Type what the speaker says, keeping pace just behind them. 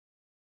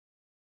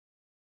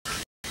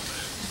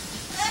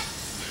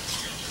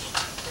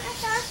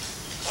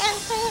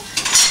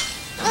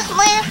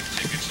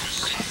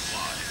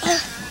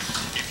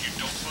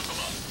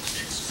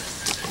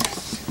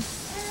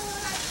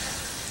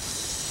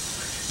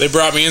They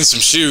brought me in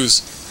some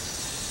shoes.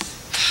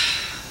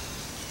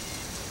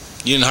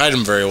 You didn't hide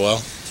them very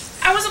well.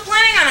 I wasn't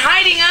planning on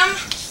hiding them.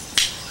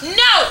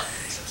 No!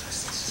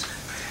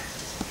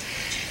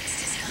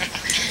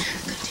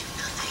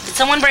 Did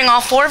someone bring all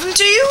 4 of them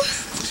to you?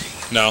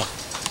 No.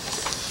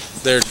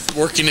 They're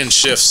working in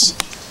shifts.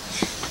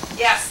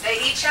 Yes, they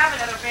each have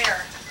another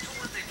pair.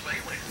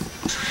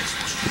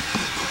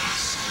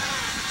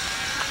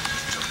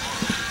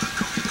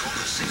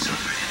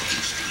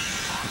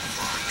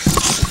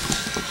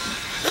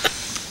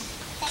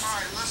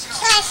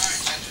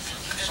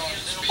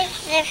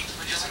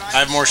 I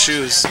have more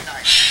shoes. Oh,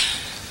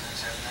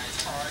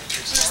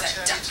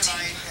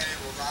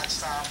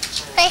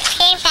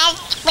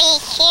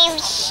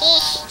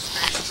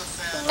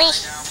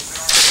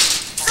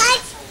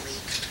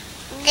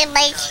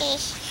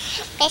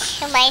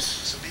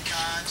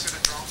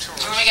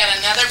 we got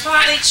another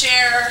potty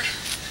chair.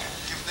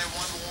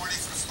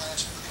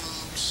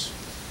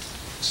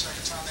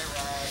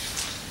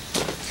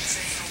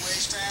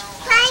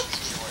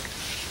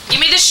 Give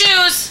me the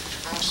shoes.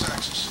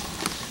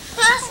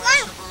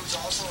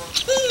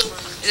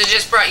 It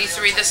just brought you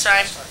 3 this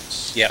time?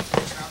 Yep.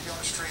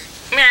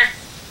 Come here.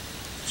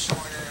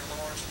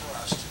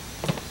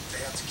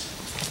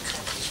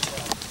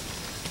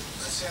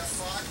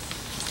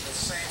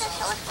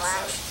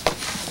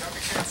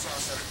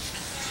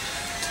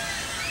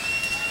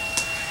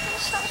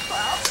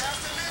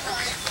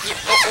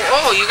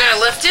 Oh, you gotta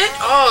lift it?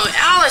 Oh,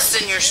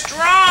 Allison, you're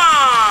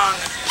strong.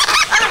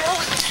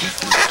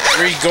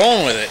 Where are you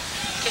going with it?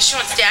 Guess she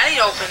wants Daddy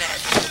to open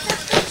it.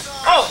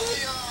 Oh.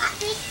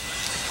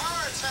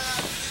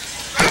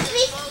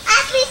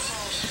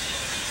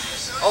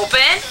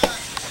 Open.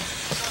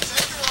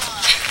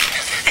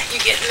 You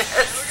getting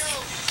this?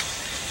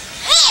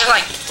 You're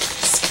like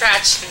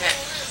scratching it.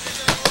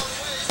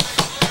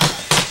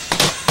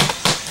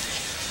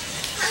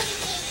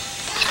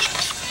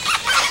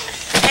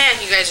 Man,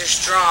 you guys are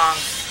strong.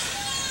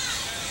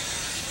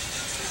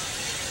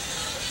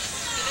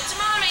 Give it to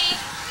Mommy.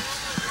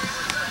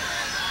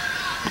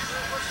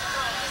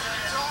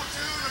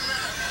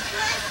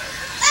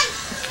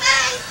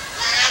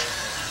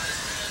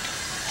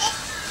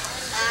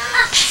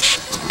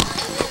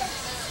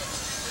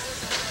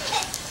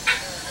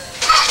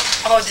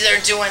 Oh,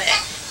 they're doing it.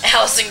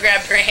 Allison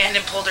grabbed her hand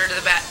and pulled her to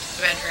the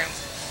bedroom.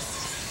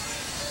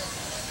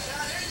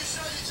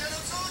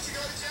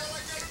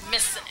 You're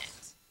missing it.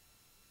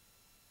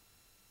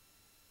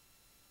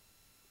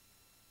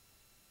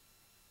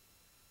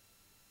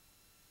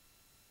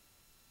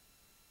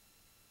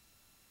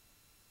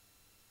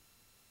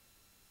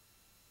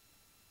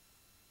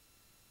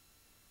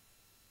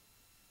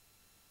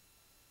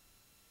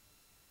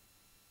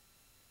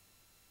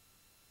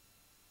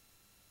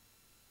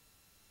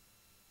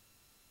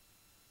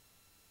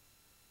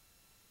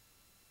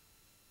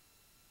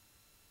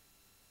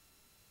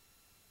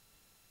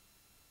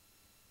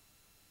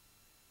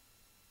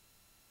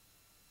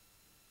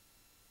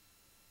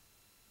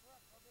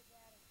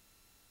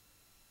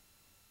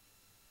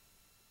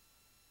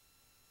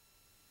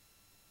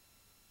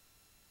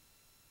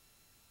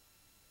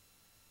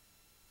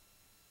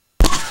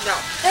 No,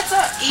 that's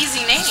an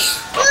easy name.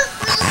 Look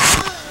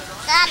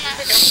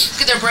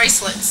at their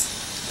bracelets.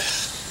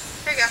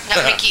 Here you go.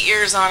 Got Mickey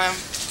ears on them.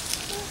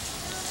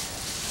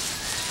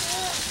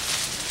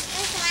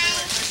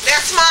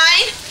 That's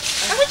mine?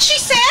 Is that what she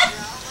said?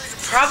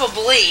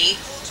 Probably.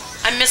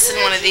 I'm missing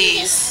one of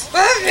these.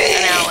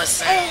 And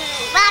Allison.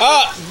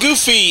 Ah,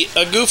 Goofy.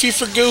 A Goofy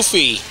for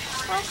Goofy.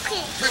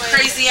 For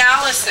Crazy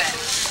Allison.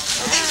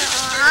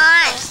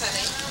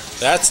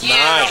 That's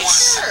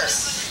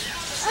nice.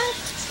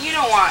 You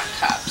don't want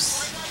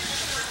cups.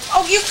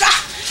 Oh, you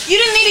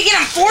didn't need to get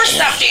them 4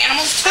 stuffed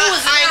animals. 2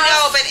 is enough. I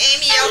know, but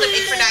Amy yelled at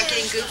me for not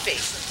getting Goofy.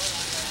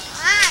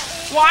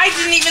 Well, I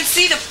didn't even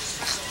see the...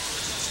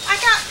 I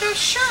got their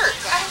shirt.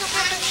 I don't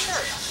have their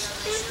shirt.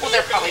 Well,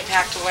 they're probably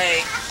packed away.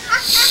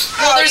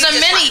 Well, there's a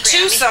mini,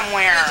 too,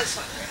 somewhere.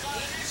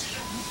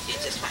 You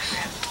just want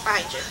Grammy.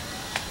 Behind you.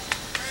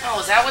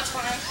 Oh, is that what's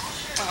behind?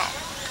 Oh.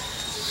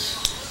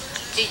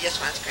 She just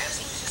wants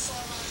Grammy.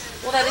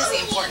 Well, that is the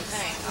important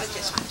thing. Oh,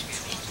 just wants Grammy.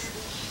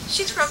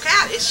 She's broke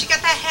out. Is she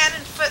got that hand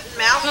and foot and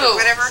mouth Who? or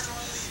whatever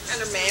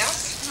in her mouth?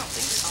 I don't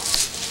think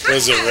so.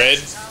 Was it red?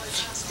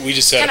 We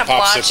just had a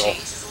popsicle.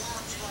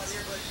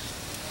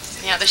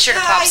 Yeah, they shared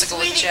a popsicle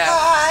with Jeff.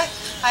 Pie.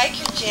 I like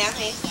your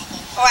jammy.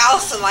 Oh,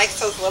 Allison likes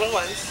those little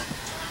ones.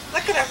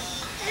 Look at them.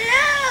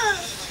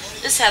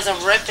 This has a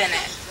rip in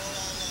it.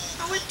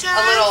 Oh, it does?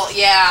 A little,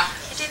 yeah.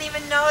 I didn't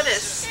even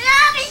notice.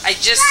 I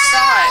just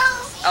saw it.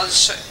 I'll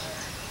just show you.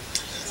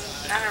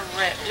 Not a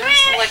rip.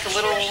 Just like a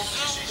little...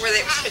 Where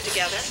they were put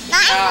together?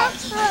 Oh.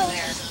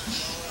 There.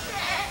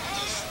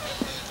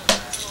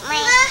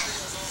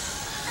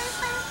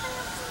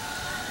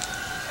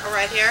 Oh,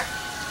 right here?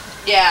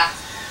 Yeah.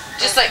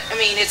 Just like, I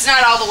mean, it's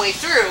not all the way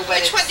through,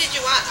 but Which one did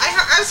you want? I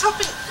was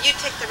hoping you'd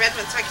take the red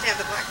one so I could have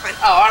the black one.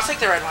 Oh, I'll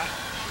take the red one.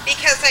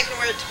 Because I can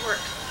wear it to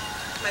work.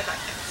 My black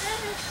one.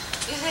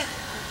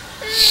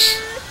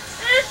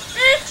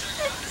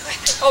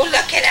 Oh,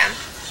 look at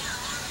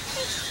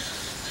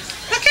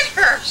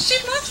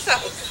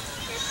those?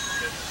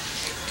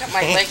 Got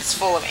my legs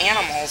full of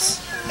animals.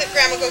 Let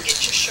Grandma go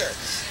get your shirt.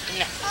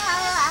 No.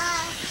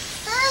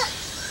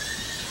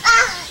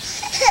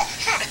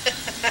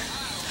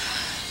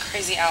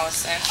 Crazy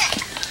Allison.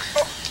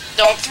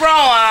 Don't throw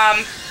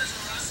them.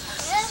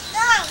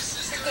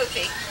 You're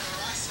Goofy.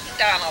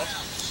 Donald.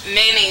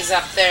 Minnie's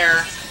up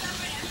there.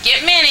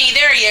 Get Minnie.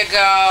 There you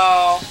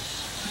go.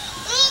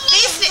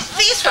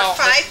 These were $5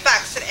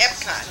 at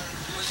Epcot.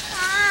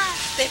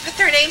 They put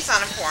their names on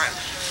them for him.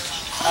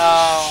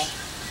 Oh.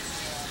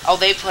 Oh,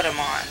 they put them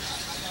on.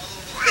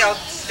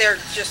 They're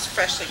just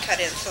freshly cut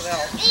in, so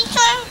they'll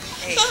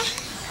age.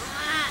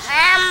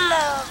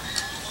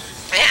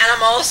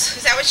 Animals.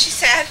 Is that what she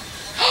said?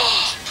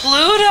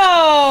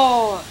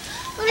 Pluto.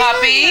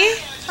 Puppy.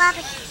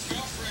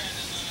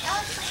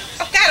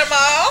 I've got them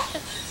all.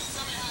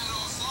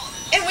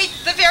 And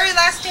the very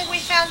last day we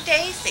found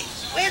Daisy.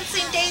 We hadn't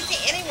seen Daisy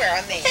anywhere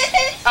on these.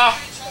 Oh.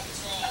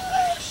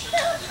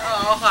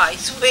 Oh, hi,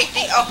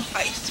 sweetie. Oh,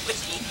 hi,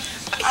 sweetie.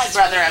 Hi, I'd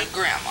rather have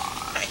Grandma.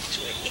 Hi,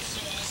 sweetie.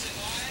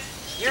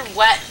 You're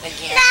wet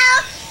again.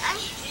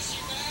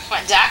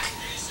 What, duck?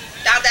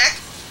 Now, Duck.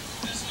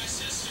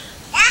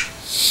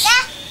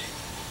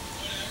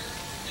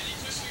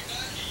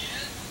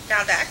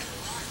 Now, Duck.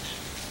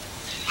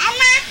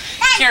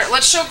 Here,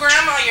 let's show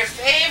Grandma your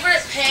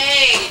favorite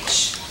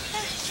page.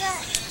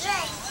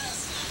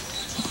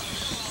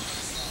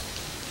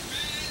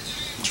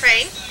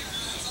 Train.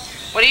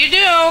 What do you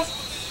do?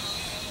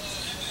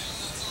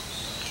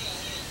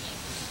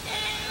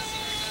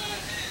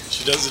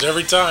 She does it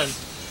every time.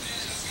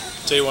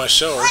 Until you want to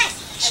show her.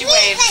 She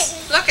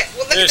waves. Look at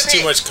There's the too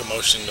page. much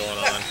commotion going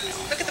on.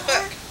 Look at the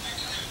book.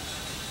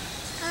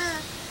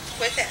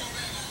 What's that?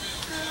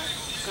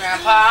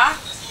 Grandpa,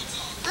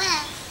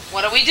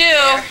 what do we do?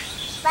 There.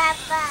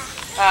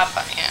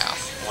 Papa, yeah.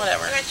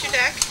 Whatever. You want your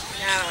duck?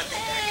 No, I don't want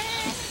that duck.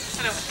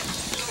 I don't want that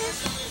duck.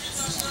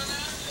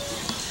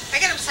 I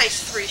got him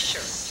size 3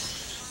 shirt.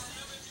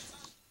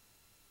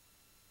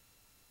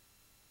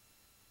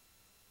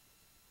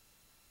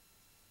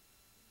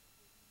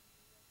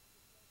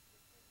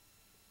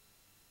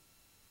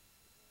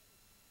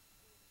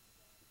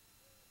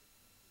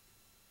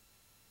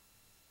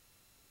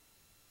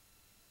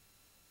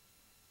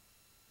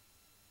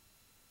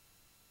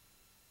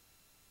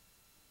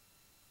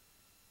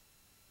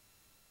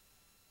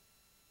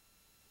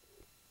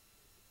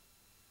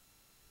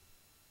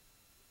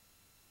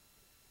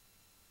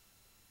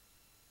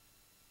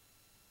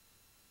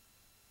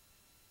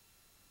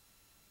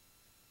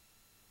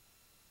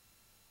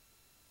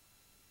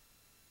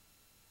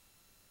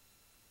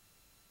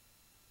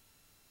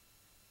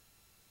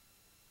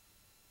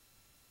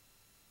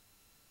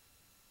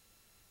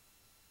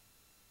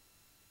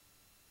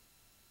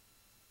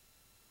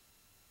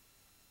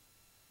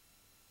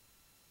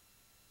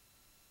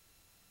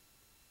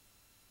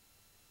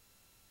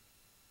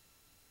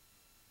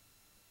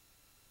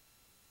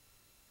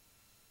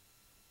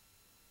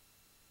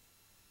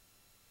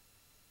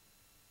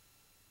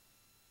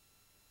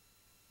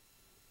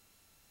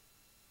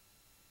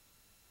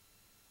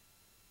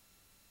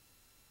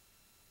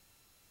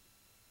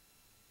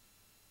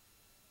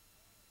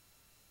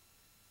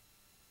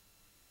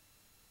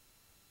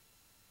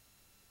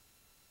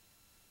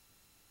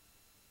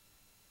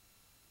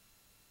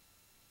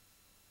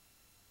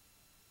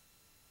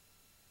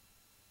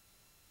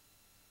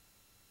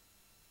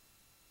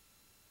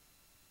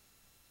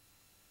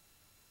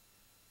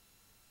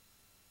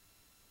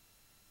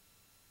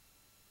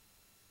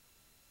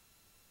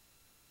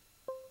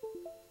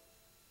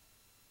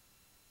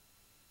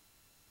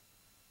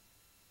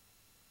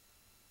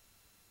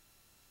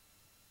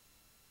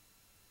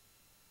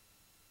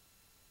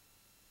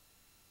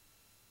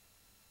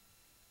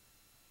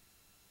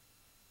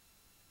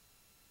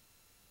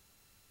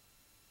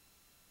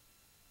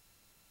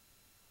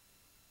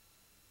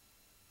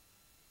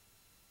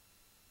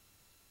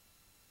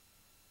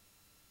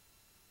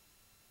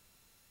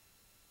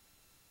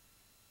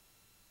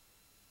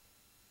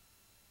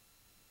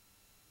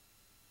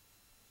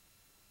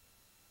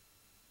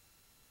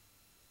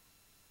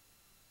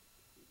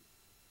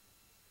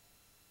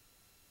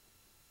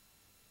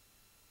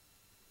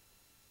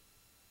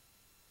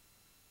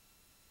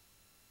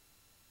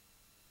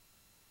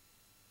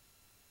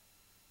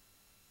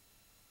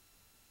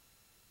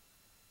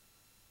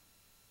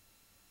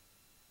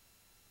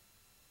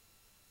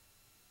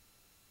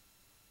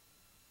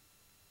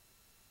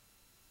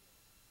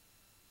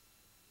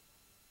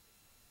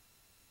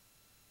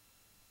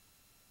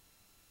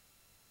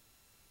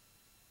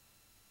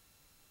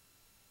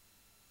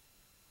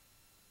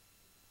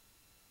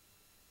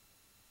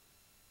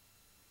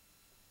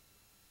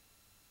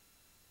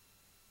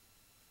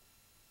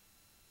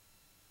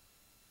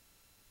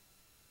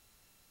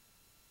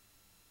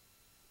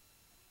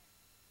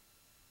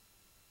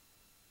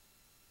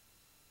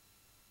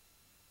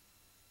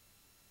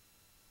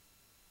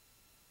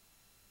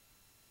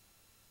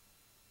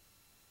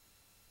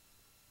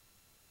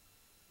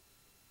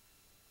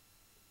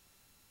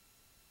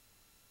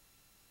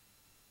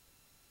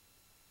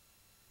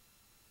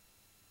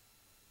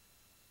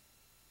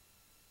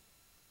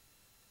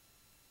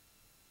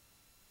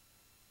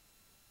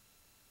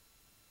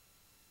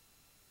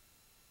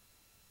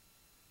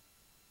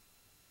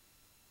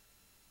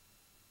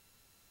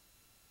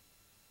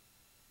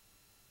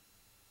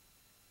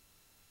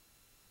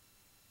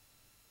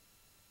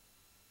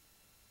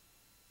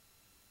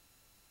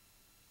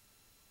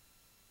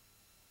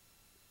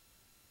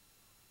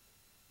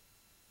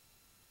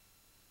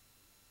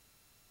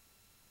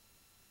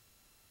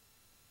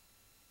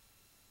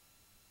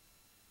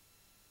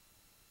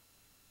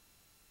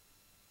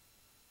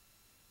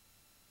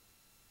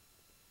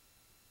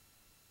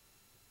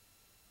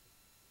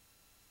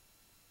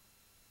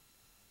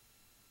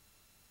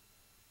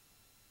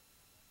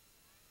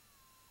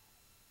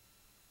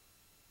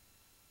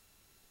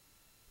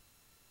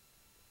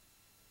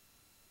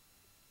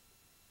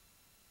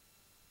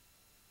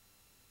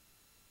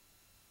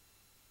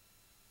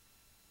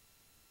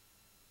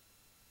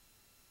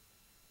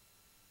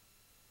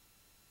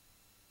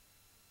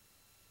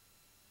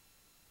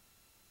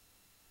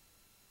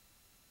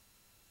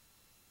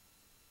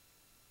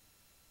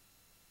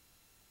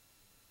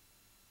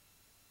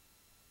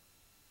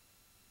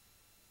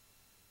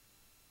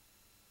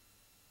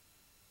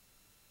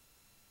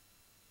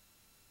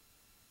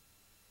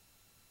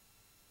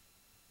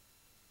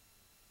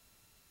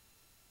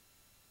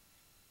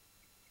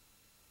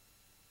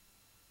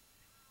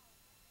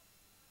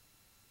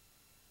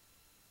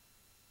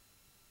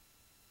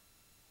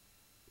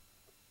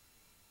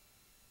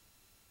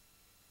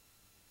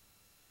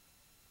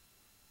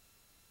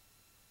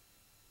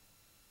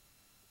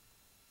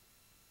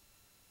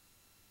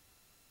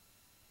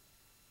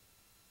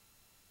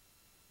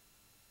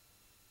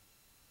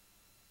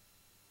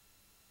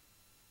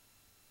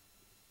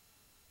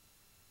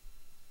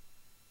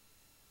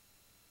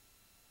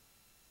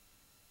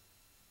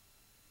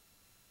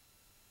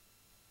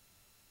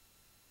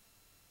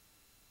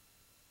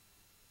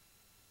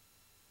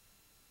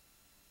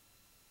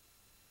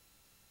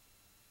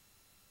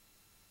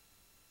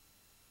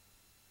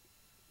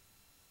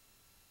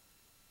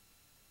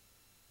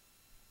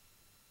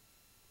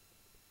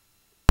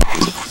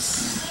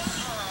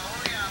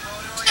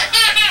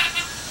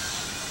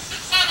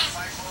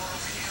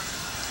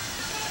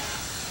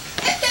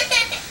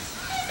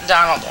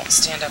 Donald won't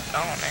stand up at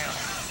all now.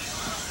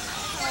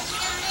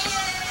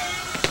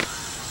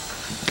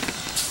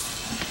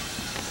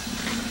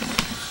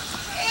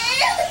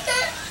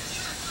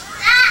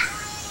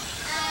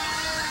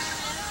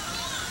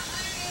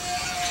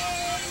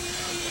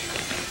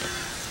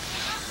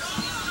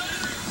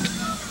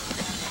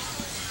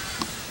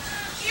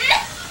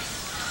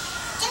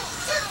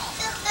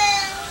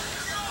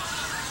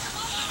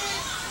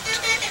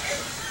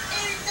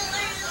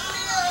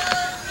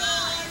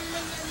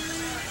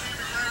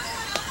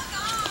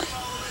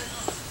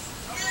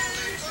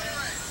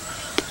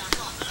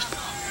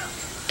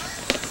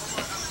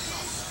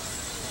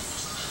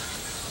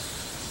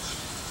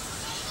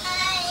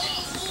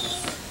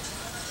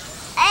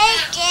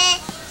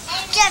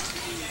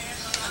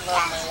 I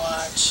love my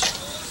watch.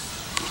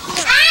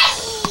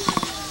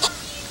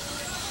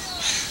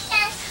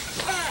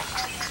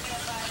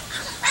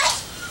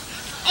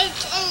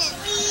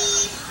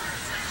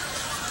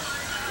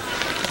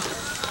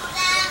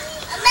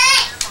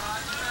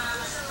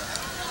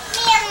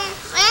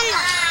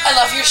 I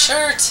love your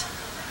shirt.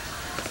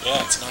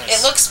 Yeah, it's nice.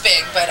 It looks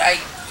big, but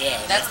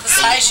that's the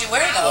size you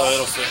wear though. Oh,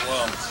 it'll fit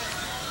well.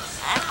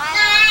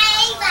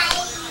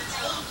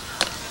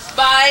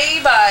 Bye,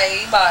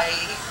 bye, bye.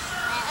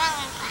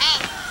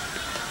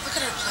 Look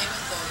at her play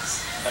with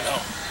those. I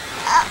know.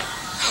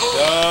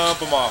 Dump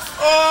them off.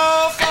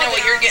 Oh, I know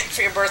what you're getting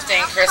for your birthday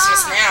and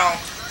Christmas now.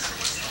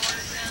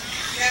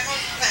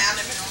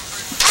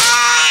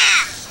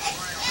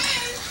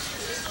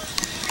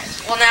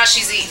 Well, now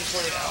she's eating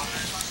Pluto.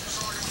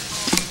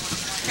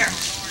 Here.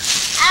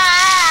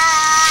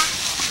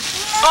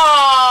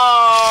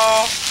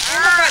 Oh.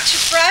 How about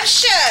your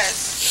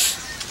brushes?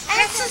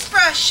 Princess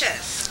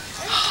brushes.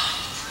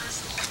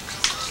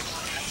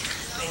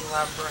 They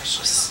love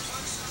brushes.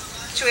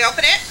 Should we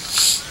open it?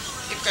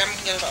 If Grandma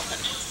can get it open.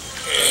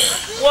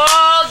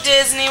 Walt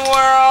Disney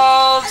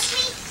World.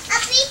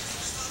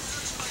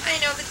 I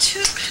know the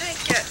two. I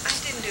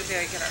didn't do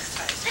very good on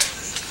size.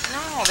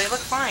 No, they look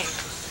fine.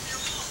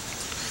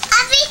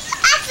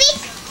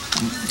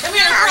 Come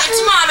here, bring it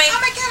to Mommy.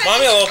 Oh my God!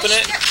 Mommy will open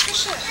it.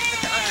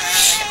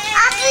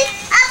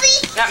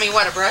 Got me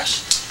what, a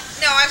brush?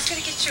 No, I was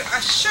gonna get you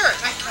a shirt.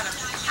 I kind of.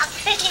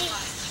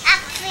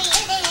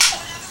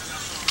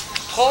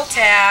 Pull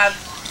tab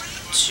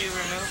to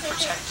remove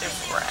protective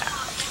wrap.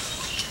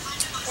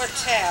 What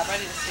tab? I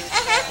didn't see it.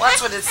 Well,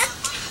 that's what it's.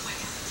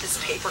 This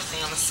paper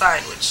thing on the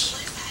side, which.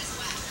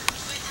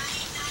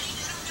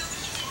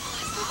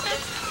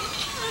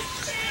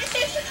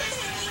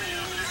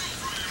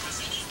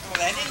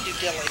 Well, I didn't do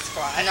dilly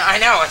squat.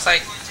 I know. It's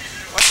like,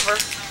 whatever.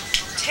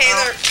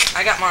 Taylor. Oh,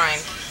 I got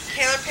mine.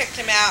 Taylor picked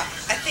him out.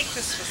 I think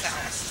this was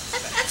Alice.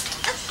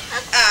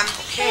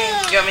 Okay.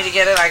 You want me to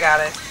get it? I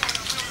got it.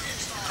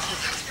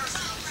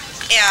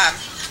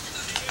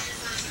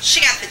 She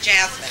got the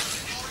Jasmine.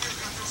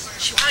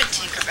 She wanted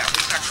Tinkerbell.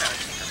 We talked about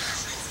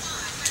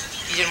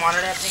Tinkerbell. You didn't want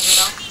her to have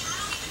Tinkerbell?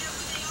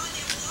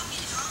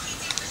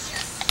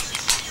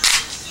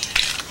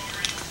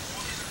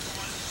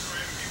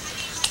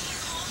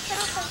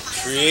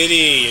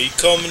 Pretty. Are you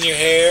combing your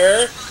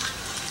hair?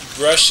 You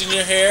brushing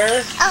your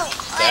hair? Oh.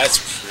 That's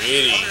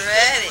pretty.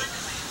 Ready.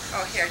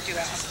 Oh, here, do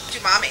Alice. Do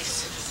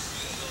Mommy's.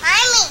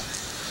 Mommy.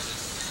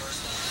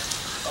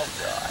 Oh,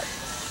 God.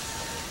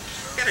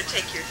 Better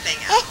take your thing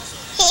out.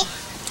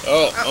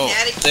 Oh,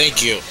 Daddy.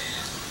 thank you.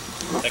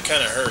 That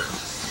kind of hurt.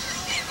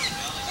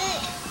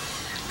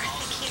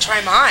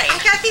 Try mine. I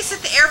got these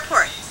at the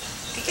airport.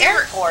 The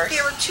airport?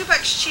 They were $2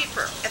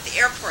 cheaper at the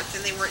airport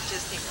than they were at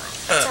Disney World.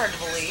 That's hard to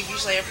believe.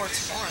 Usually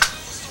airports are more.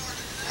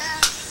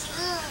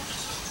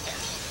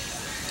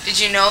 Did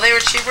you know they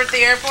were cheaper at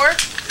the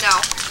airport?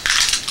 No.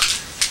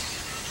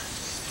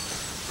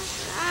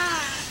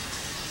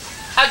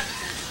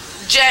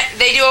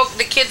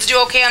 The kids do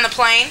okay on the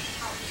plane?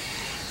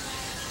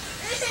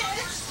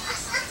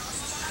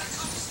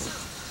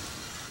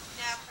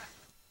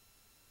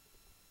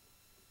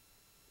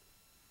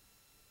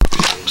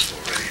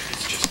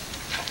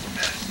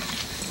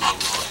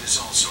 Is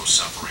also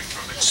suffering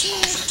from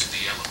exposure to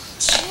the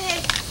elements.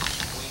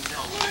 We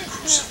know that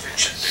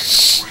crucifixion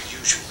victims were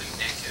usually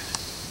naked,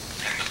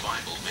 and the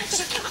Bible makes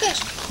it clear.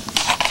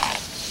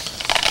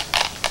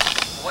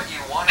 What you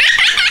want to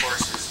do, of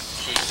course, is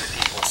keep the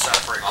people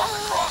suffering on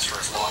the cross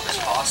for as long as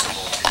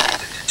possible, to keep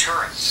the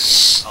deterrent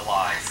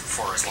alive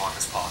for as long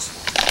as possible.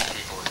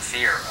 People in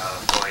fear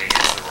of going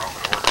against the Roman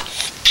order.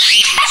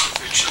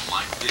 Crucifixion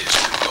like this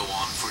could go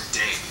on for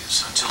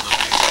days until the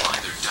victim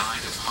either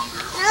died of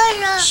hunger or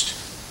thirst,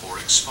 or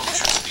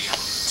exposure to the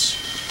elements.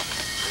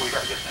 We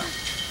gotta get them.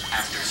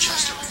 After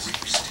just a brief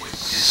quick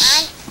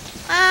death.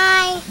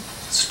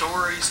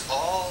 Stories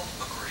all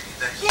agree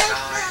that he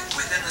died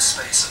within the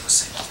space of a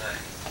single day.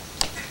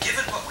 And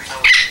given what we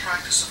know of the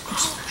practice of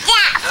crucifixion,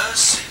 it does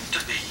seem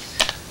to be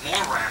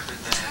more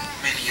rapid than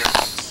many of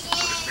them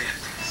would have been.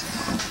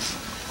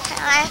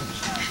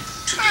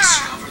 To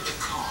discover the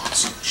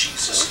cause of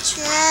Jesus'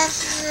 death,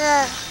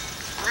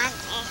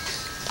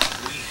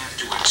 we have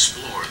to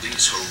explore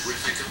these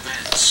horrific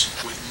events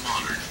with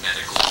modern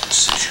medical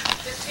precision.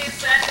 15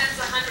 seconds.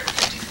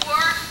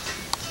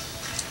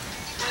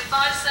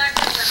 5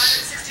 seconds,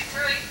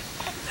 163.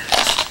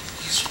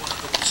 He's one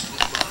of the most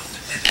beloved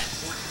and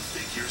important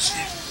figures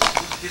in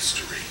world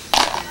history.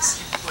 His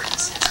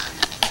importance is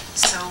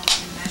so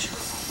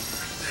immeasurable.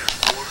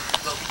 Therefore,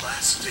 the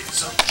last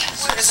days of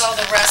Jesus. Where's all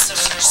the rest of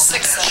them? There's 6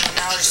 of them.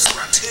 Now there's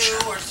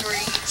 2 or 3.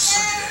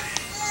 Sunday,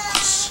 a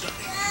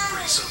stunning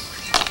embrace of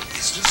people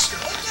is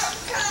discovered.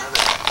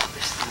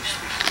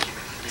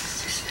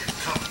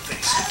 Come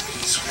face to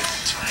face with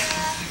tiny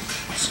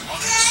humans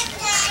on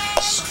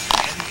Explorer,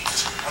 Sunday at 8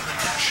 on the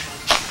National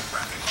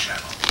Geographic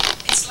Channel.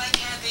 It's like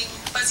having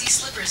fuzzy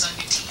slippers on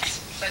your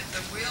teeth, but the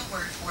real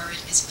word for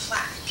it is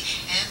plaque.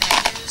 And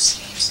that news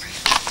came straight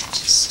from the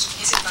dentist.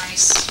 His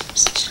advice,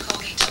 such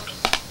Colgate Total.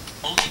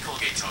 Only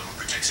Colgate Total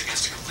protects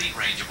against a complete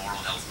range of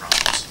oral health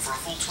problems for a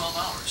full 12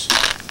 hours.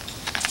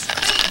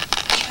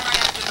 Even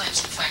right after lunch,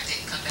 the plaque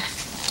didn't come back.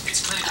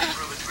 It's clinically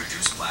proven to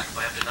reduce plaque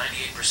by up to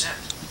 98%.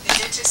 The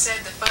dentist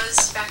said the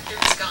fuzz factor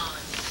is gone.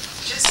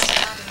 Just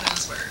not in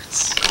those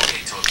words.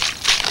 Colgate Total,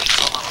 complete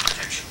 12-hour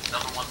protection,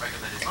 #1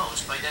 recommended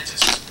most by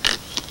dentists.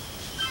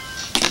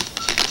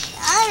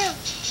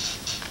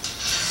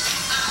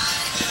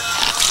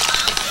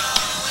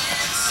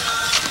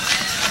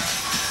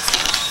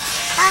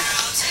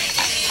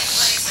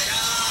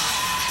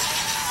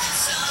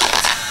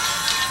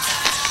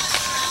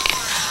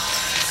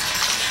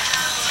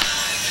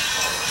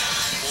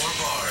 More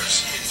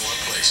bars in more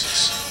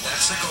places.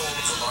 That's the goal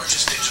of the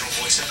largest digital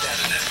voice and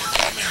data network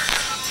in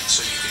America.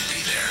 So you can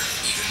be there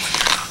even when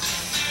you're not.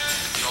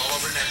 The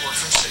all-over network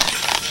from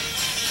Singular,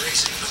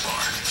 raising the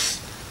bar.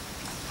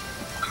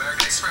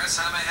 American Express,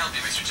 how may I help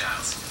you, Mr.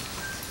 Giles?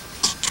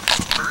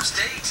 First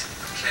date?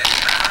 Okay,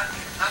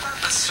 how about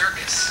the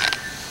circus?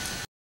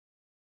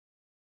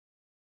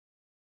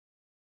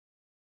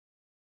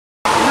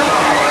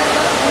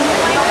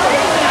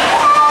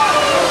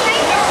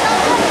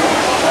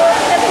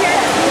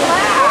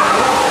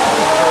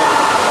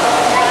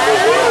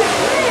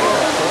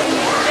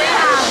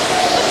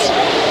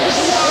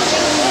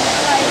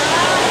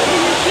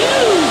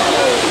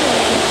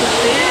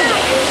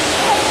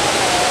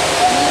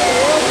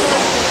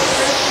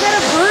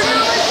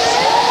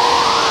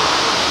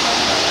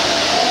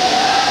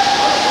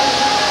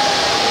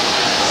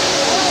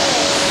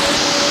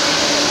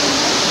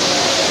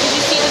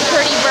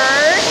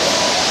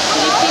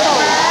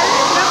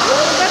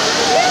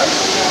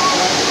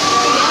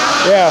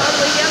 Yeah.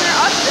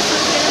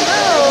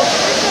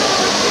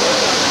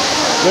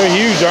 They're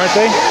huge, aren't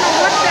they? I don't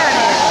know what that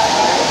is.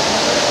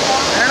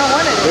 I don't know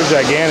what it is. They're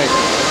gigantic.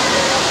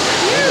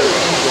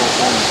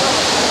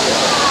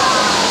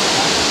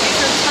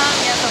 Her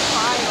tongue has a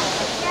pile.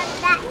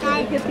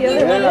 Get the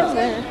other one in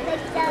there.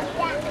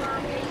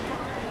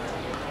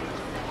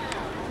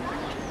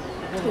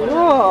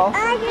 Cool.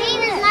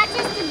 It's not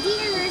just a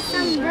deer, there's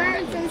some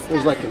birds and stuff.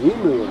 There's like an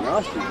emu and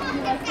ostrich.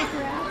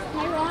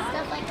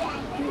 Stuff like that.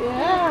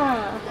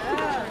 Yeah.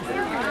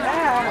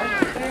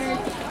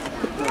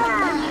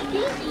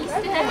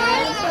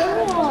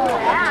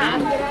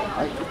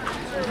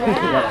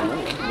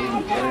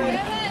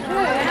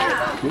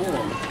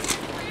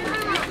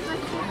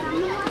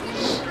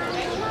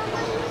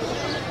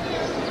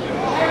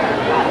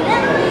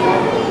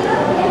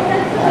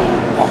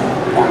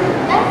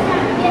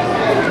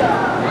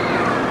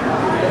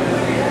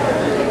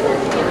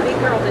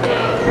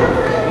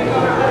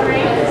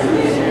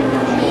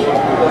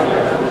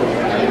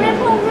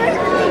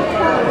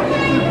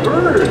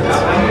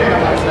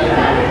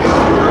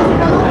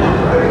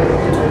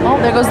 Oh,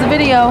 there goes the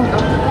video.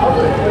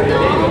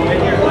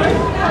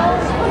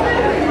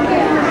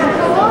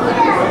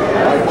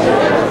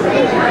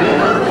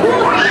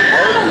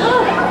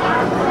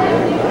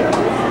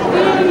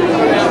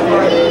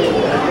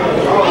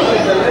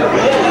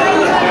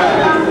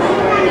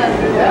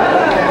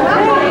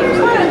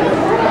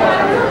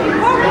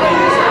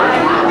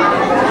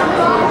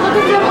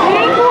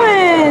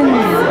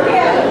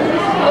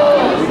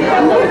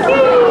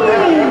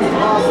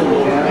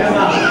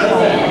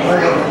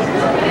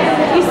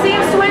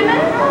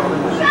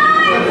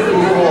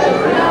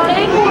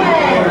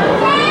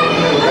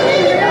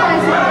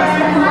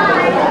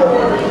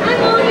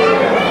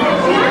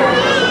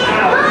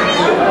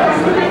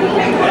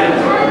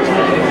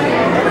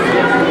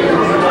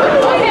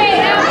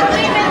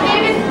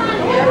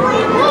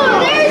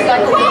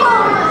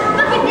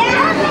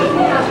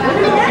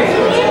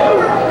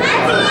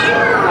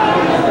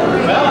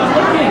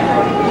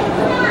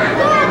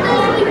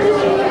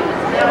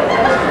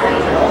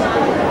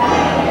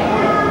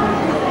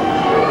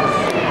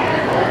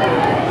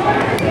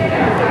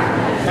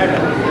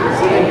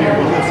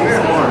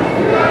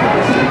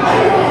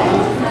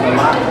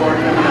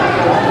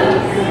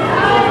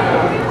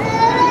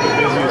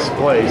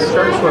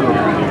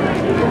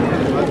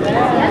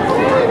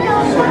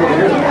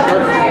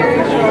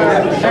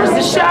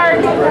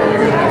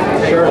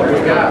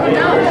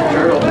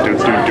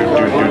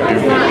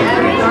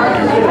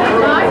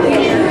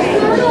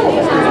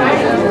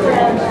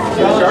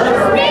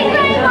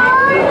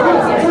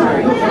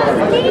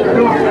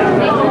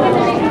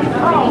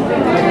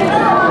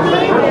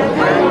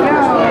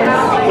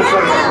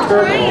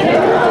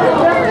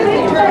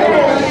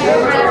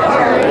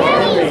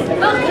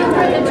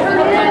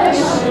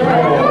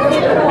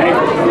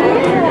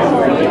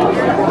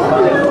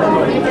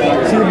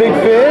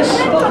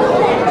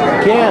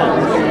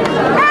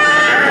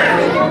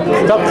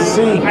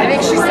 see? I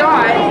think she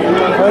saw it.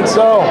 I think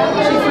so.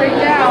 She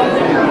freaked out.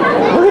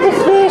 Look at the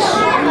fish.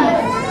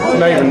 It's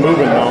not even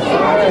moving though.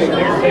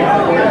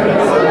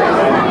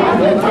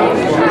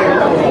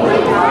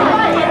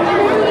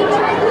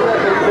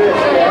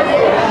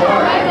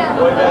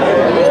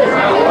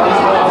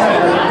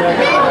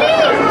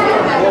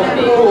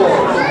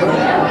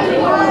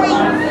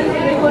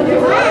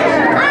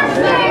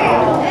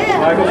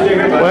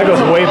 Well, that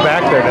goes way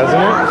back there, doesn't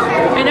it?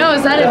 I know.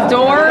 Is that a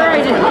door?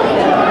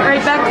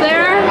 Right back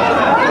there?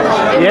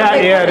 Yeah,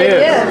 it is.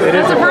 It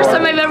That's is the first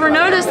time I've ever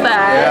noticed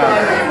that. Yeah.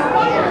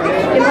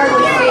 You can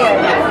hardly see it.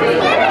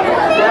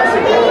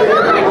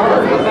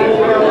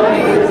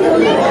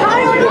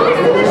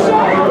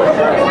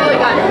 It really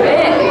got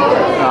big.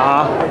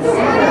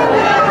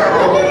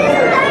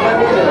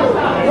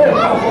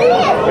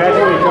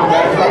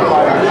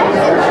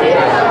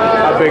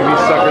 How big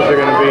these suckers are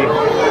going to be.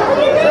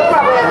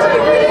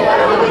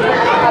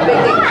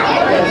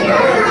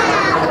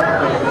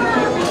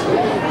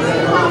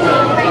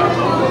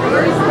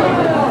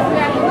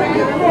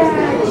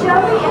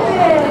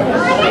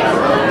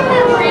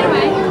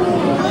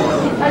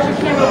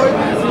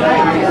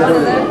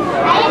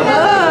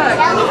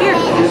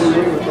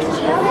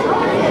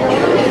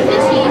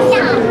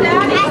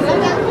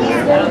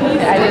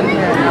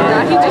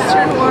 He just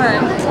turned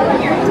one.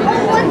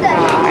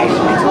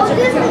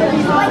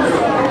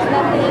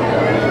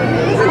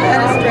 Isn't that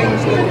a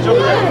strange thing?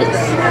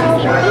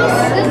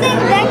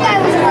 That guy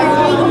was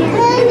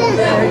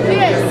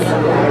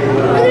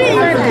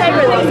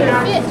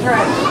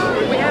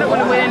We had it when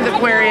it went into the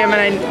aquarium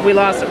and we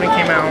lost it when it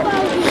came out.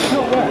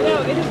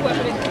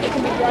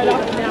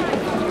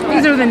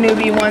 These are the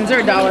newbie ones.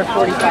 They're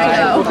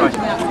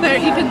 $1.45. There,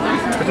 you can.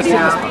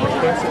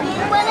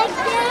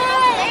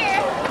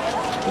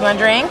 You want a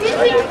drink?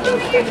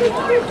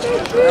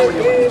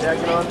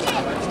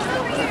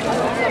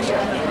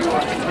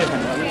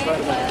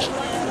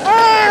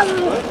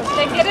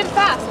 They get it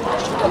fast.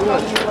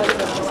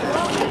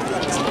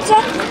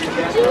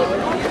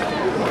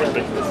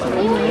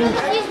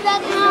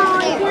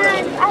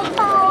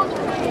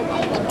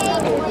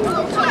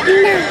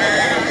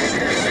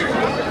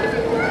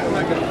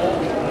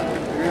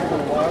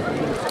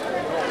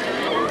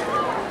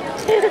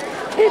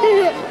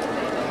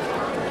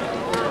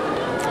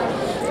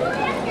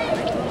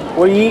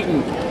 What are you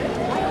eating?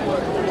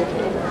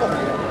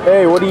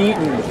 Hey, what are you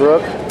eating,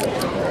 Brooke?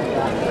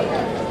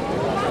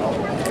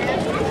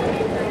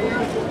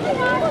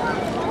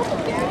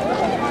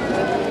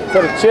 Is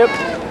that a chip?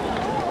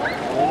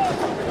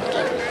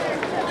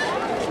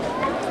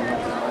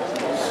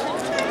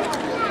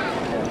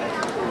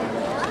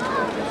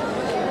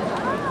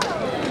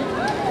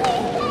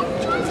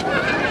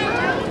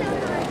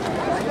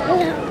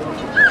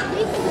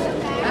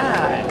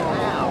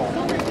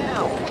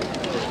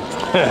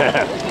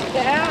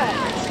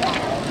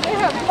 They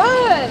have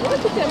fun.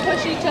 Look at them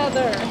push each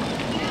other.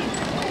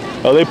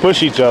 Oh, they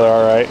push each other,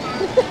 all right.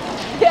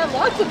 Yeah,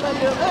 lots of fun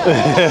doing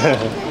that.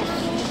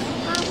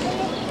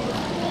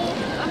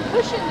 I'm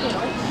pushing you.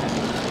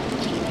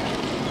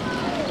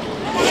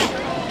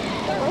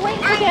 We're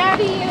waiting for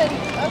Daddy and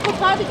Uncle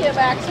Todd to get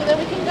back so that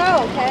we can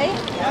go, okay?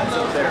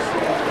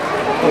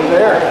 Over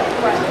there.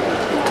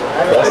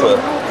 That's a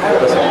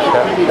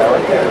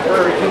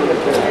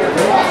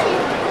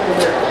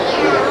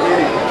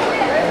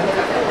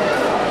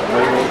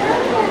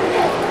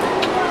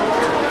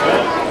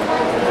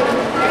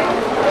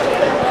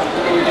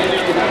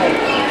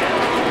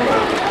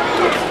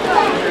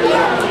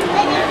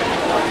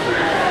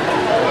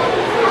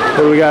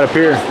What do we got up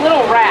here?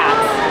 Little rats.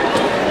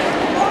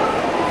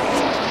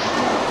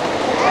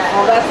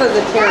 Well, that says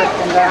a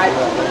terrapin, but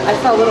I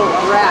saw little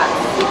rats.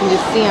 You can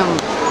just see them.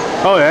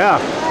 Oh yeah.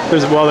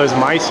 There's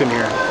mice in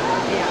here.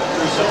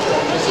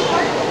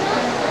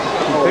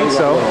 I think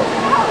so.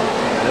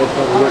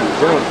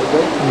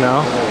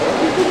 No.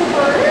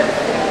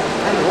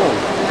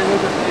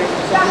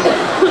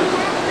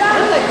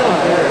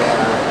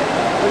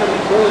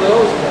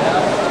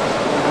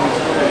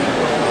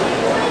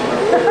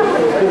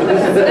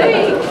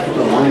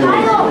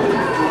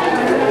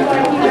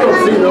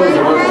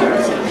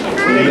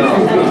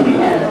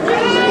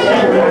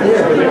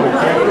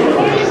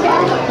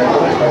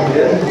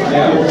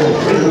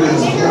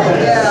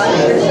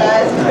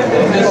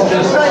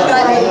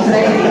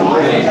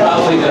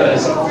 Probably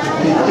does.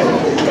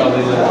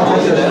 Probably does.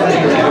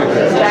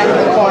 Back in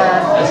the corner.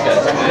 That's got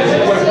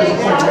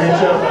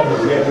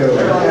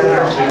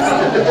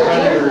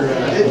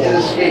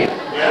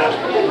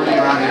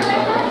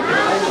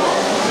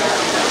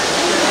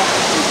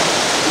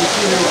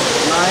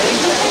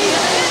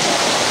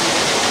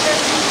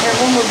Here,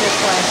 we'll move this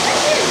way.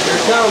 Here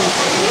it comes.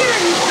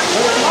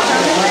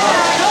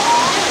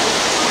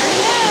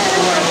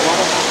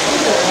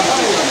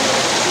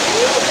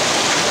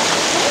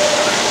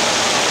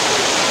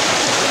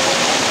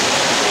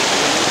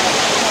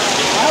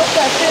 I hope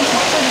that fence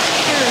is pretty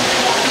secure.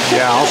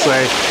 Yeah, I'll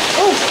say.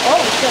 Oh,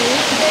 it's going to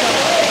need to be.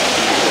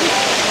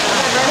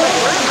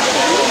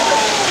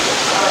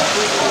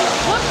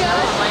 Look,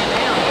 guys.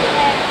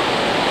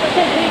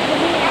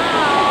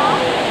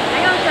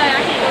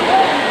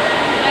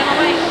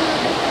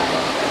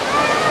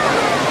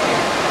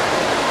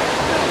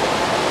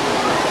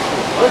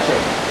 Oh,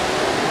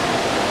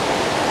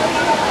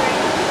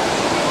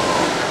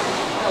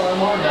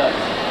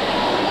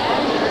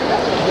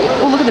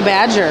 look at the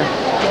badger. I'm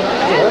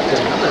gonna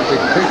take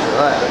a picture of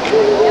that.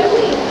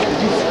 Did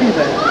you see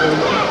that?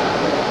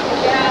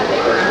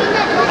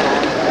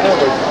 That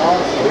was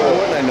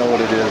awesome. I know what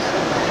it is.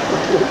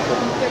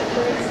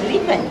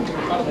 Sleeping.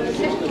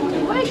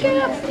 Wake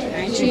up.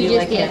 She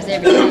just gives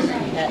everything.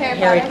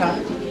 Harry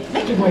Potter.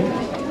 Make him wake up.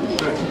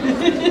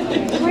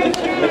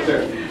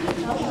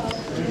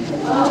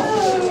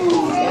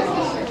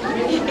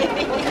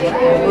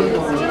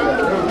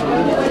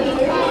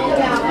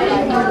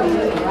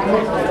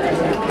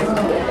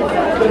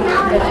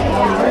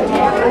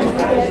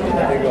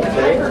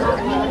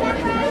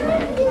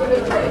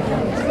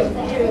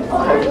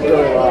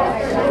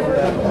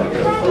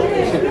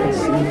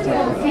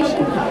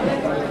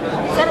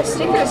 Is that a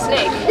stick or a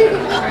snake?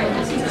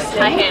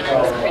 My hand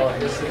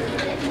is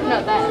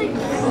not that.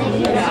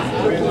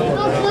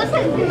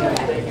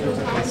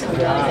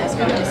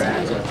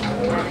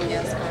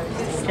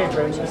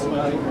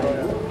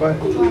 What?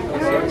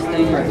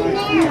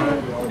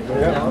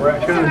 Yeah,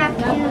 raccoon.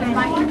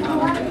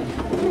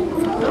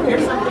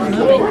 Here's something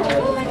moving.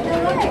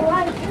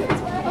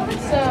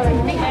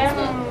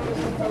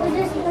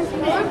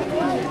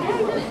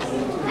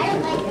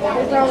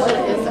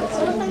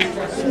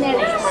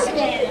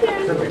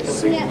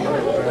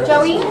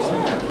 Joey?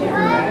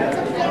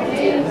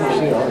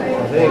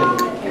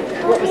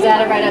 What was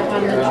that right up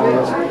on the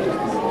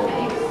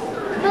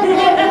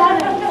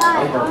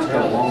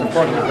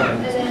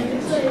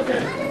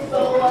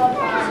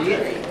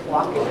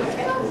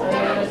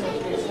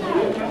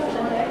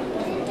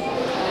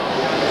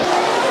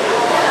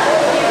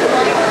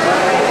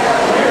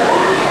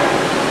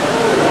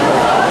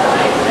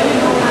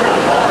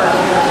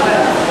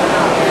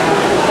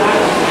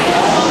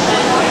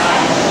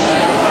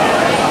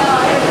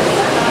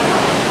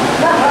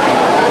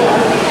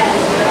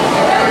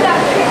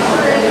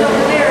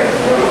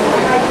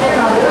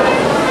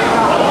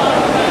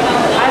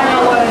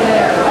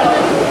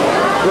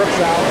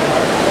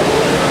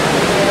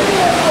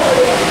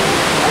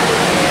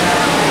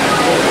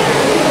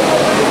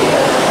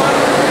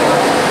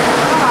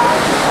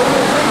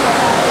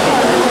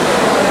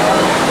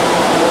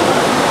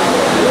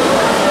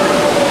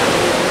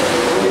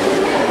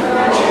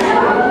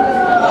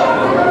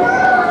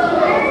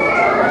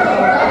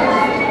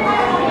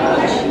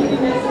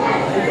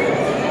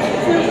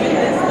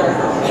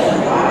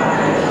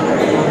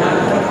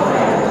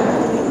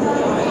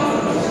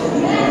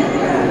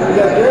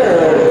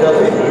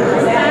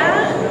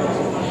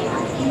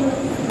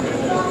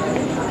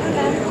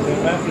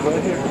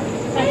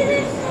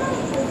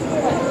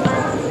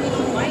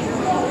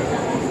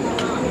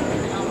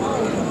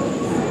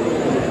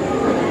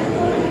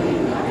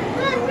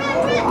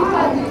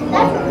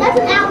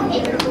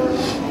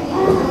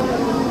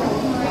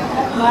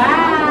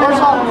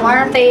Why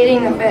aren't they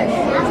eating the fish?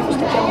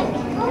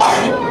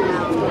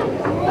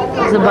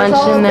 There's a bunch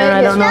in there,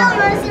 I don't know.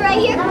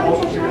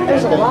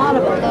 There's a lot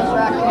of those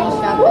raccoons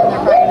stuff and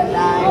they're probably gonna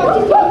die.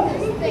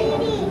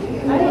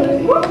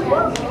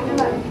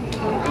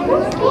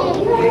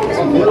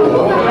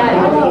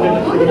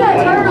 Look at that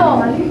turtle!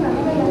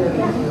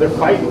 They're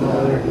fighting.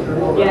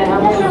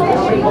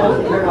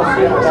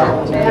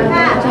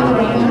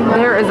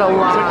 There is a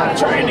lot.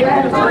 Trying to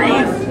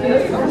breathe.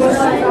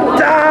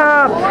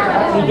 Stop!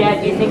 Hey, Dad,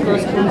 do you think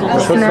those coons will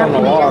Puts on the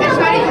logs.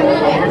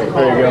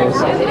 There he goes.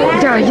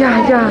 Yeah,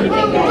 yeah, yeah.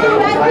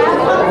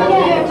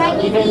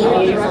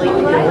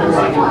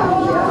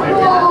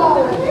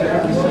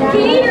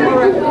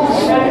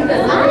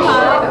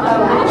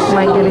 Am I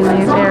getting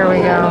these? There we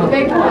go.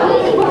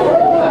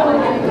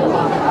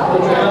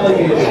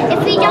 If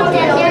we jumped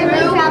in there,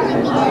 we'd probably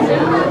be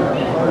dead.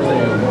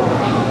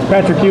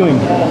 Patrick Ewing.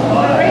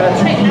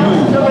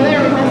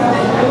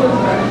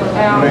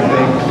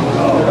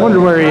 I wonder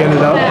where he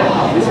ended up. I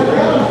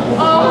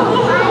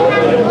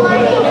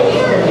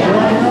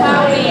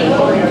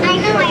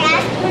know, I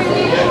asked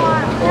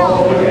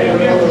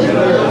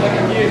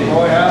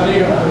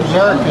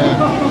Erica.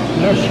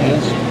 There she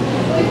is.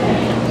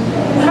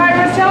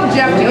 Myra, tell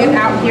Jeff to get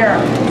out here.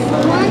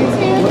 1, 2,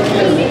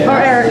 3. Or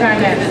Erica, I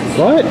meant.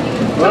 What?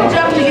 Tell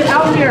Jeff to get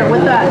out here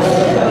with us.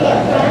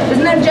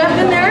 Isn't that Jeff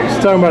in there?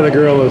 She's talking about the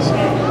gorillas.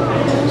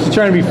 She's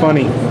trying to be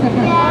funny.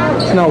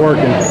 It's not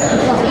working.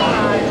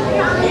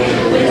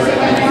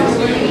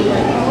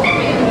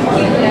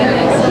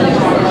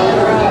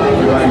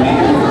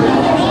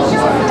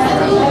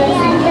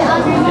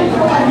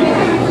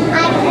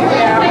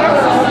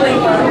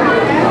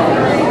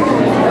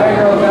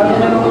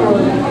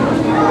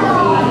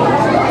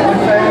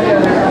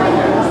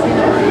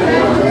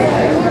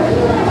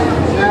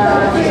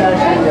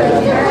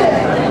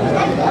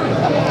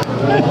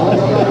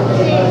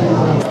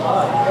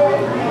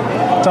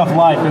 Tough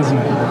life, isn't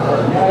it?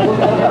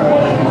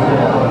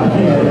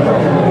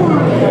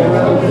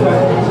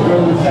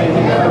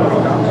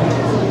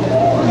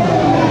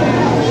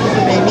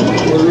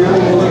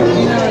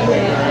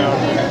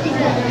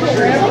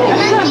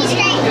 Monkey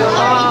strike.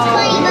 It's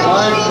funny,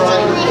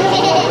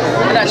 but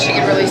thought she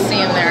could really see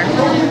him there. And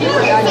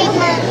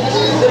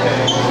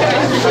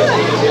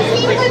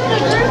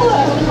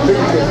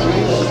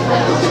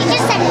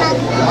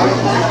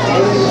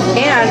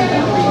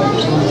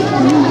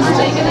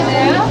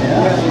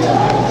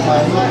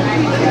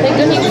thank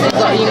goodness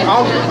you can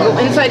all go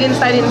inside,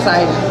 inside,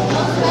 inside.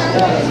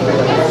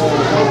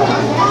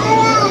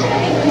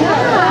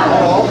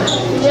 Oh,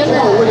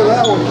 look at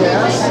that one,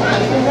 Cass.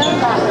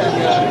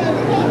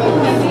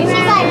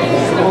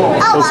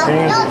 Those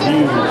things are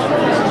huge.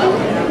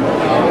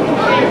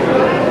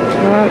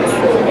 That's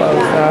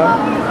close up.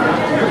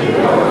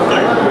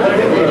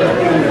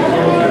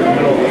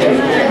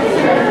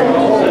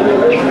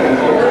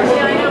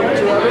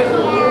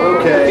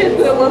 Okay.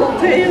 The little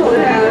tail it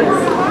has.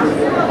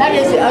 That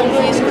is the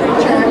ugliest creature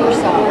I ever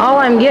saw. All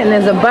I'm getting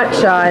is a butt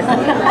shot.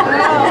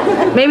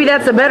 Maybe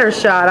that's a better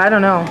shot. I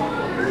don't know.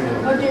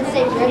 Or did it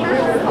say red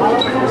river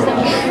olive or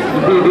something?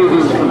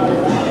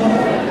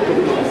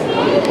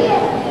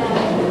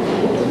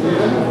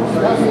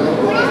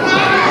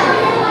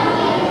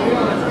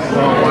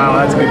 Oh wow,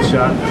 that's a good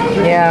shot.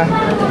 Yeah,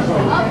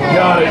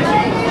 Got it.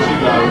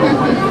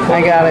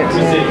 I got it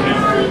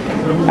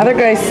too. Other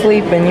guy's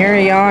sleeping. You're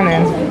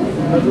yawning.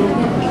 That's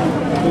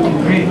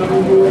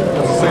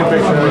the same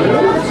picture I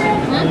got.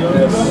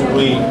 That's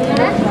sweet.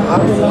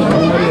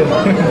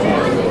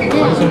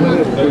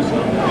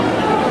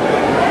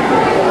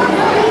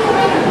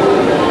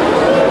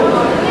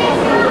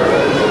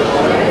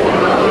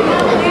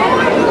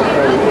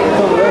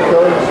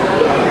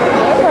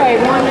 All right,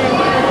 one.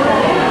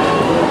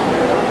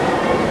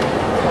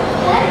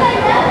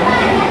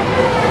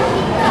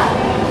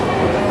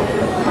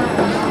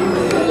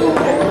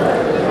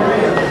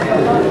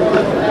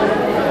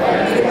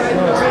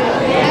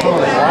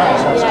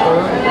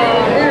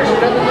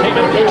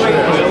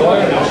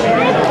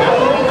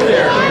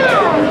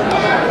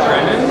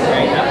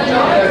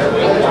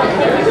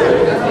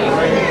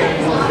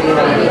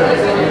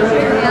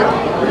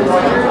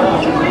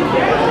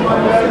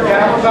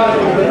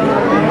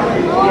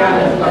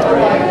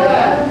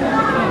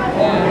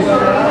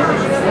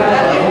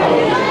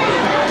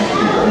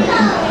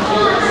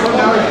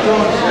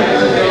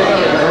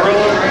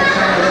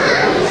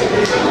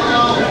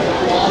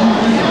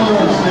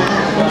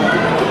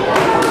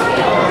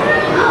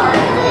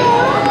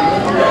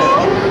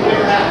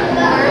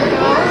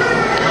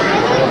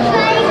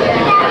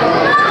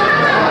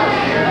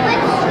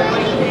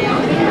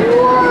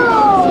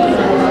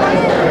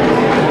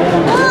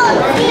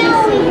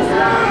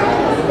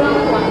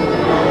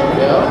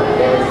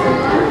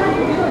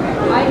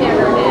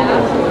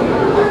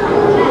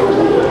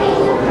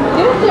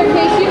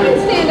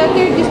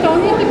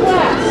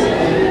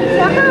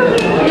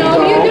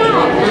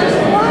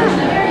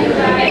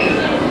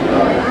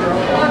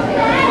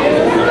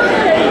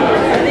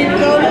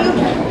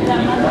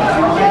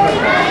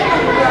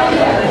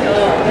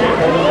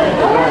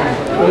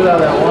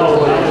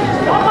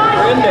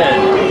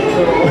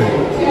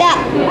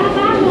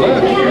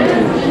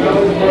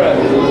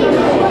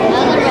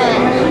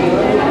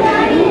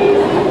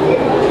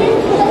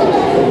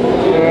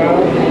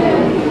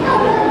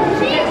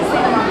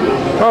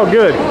 Oh,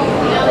 good.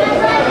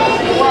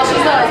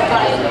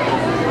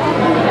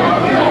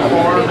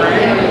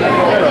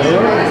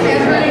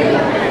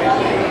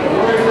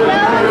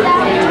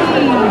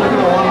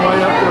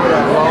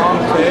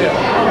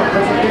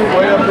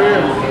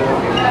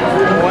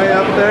 Way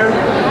up there.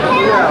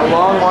 Yeah,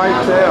 long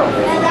white tail.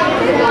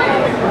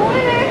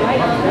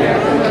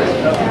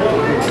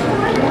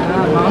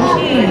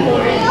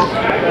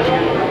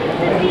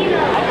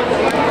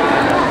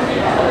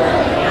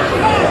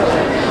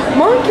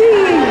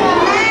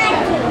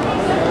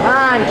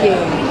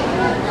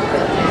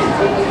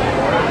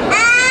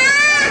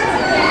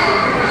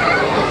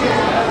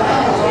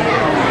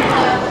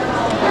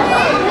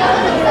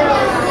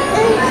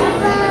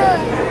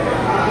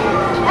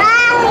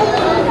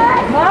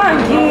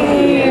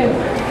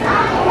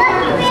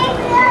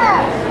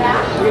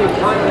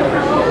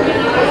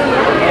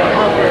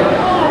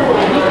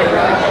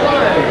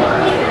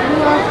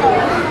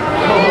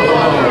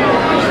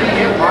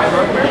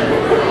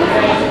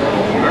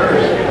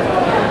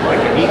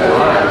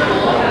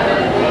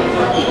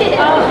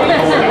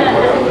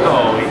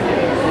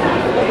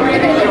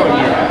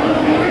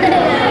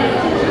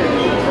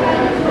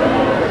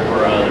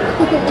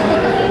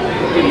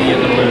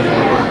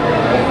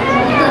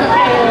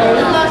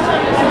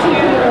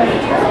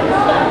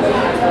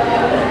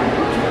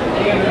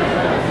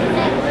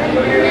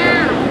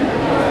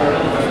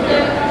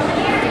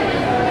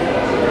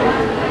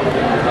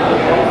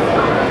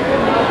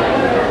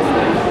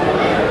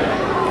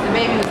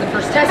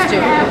 Test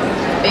tube,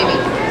 baby.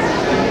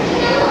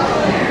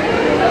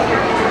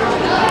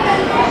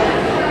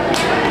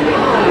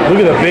 Look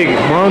at the big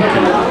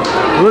monkey.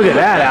 Look at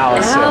that,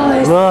 Allison.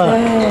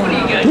 Look.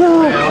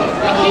 Look.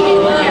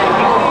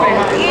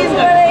 He's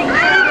gonna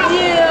get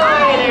you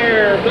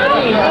later,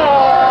 buddy.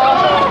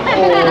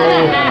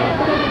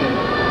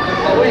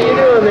 What are you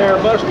doing there,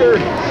 Buster?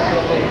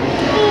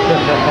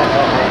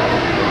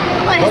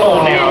 Oh,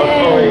 now.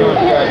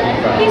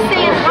 He's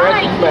saying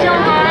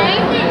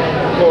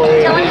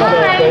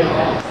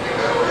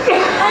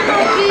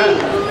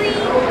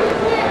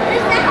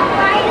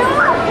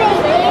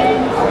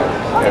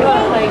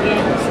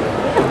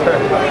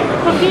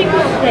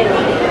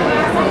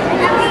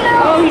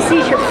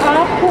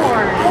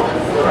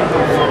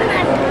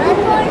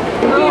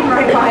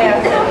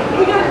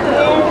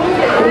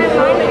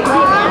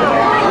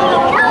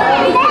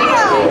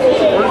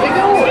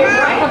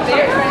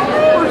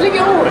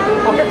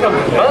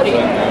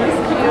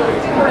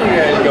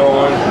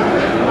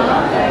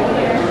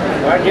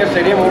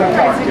course, they didn't want to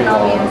talk to you.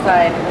 I'll be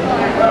inside.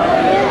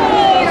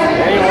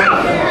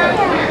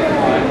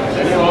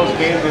 Anyone's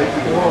game to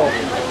school.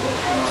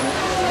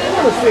 I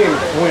want to see him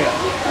swim.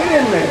 Get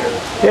in there.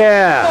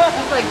 Yeah.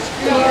 It's like,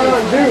 screw you.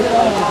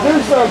 Do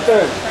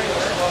something.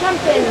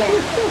 Jump in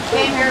there.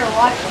 Came here to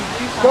watch you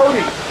do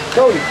something.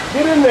 Cody,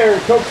 get in there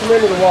and coax him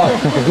into the water.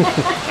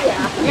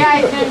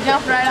 Yeah, he's going to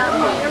jump right on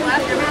me.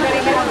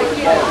 Everybody get on the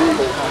kid.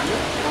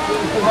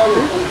 Oh,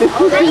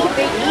 there's a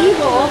big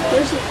eagle.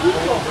 There's an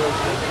eagle.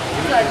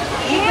 There's an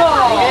eagle.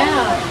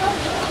 Yeah.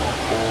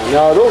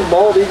 No, those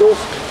bald eagles.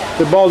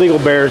 The bald eagle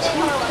bears.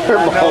 They're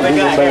bald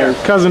eagle bears.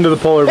 Cousin to the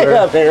polar They bear.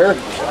 have hair.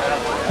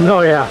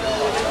 No, yeah.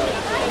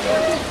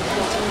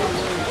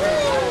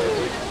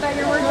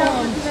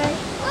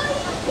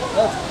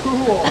 That's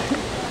cool.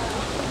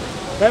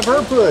 Have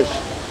her push.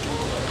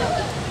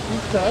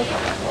 She's tough.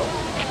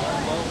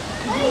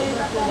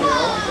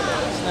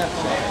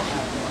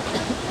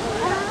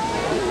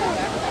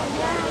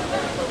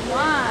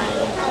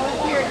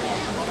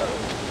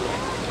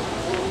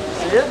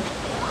 See it?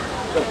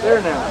 It's up there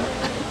now.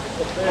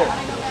 It's up there.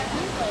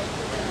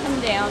 Come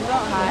down,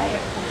 don't hide.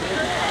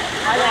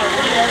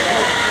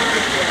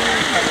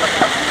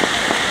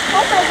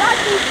 Oh my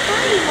gosh, he's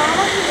free,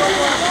 Mama.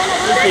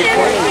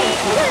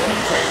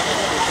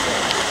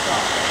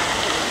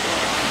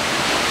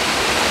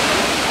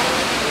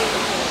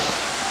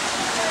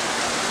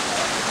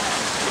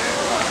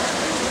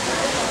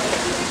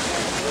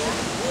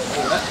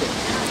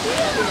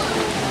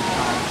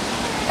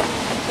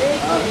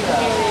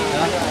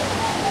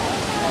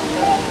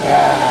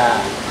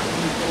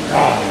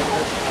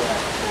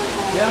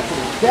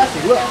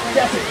 Cassie, look,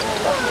 Cassie.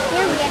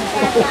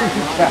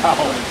 Cow.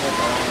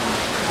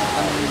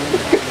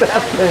 Look at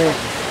that thing.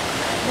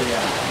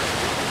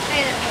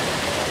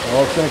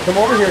 Oh, it's gonna come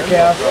over here,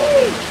 Cass.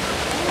 It's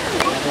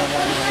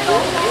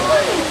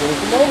gonna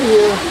come over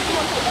here.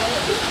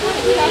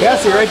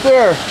 Cassie, right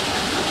there.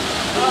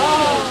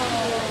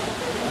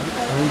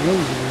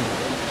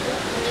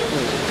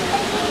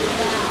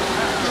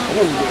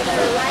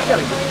 I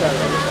gotta get that.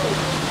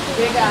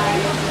 Big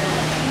eye.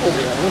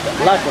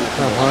 Black one.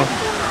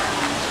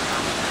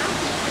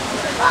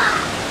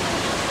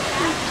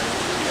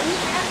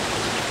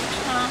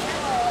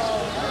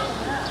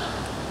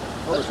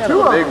 Oh, there's kind of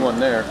a big one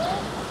there.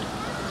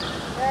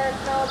 There's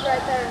no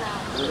right there now.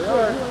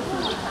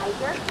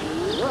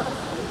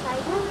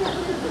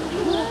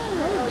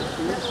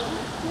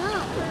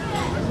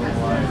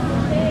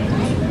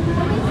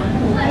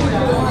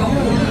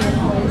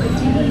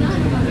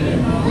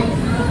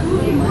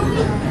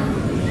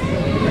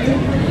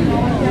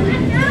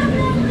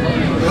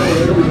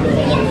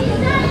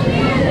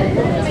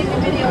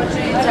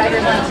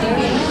 Tigers on TV.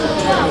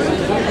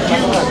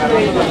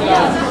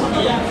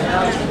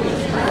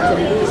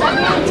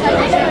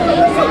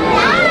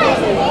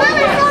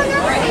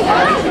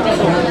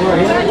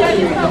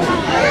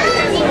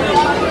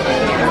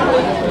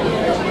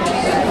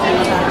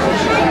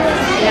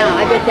 Yeah,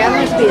 I bet that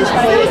must be his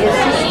toy.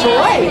 It's his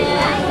toy.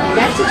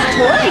 That's his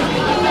toy.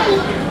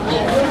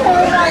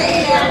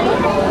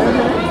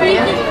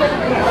 Yeah.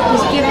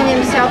 He's giving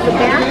himself a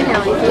bath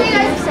now. He's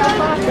lifting himself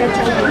off. That's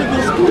how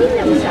he's cleaning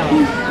himself.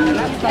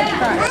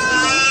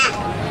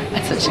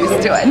 That's what she was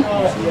doing.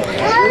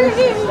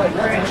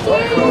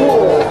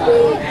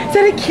 Is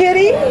that a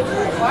kitty?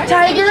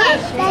 Tiger?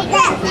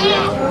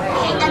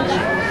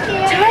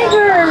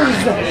 Tigers!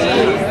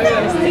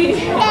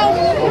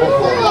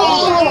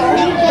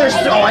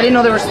 Oh, I didn't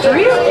know there was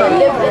 3 of them.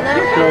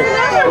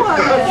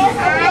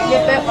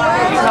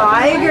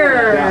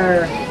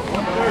 Tiger!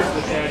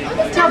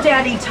 Tell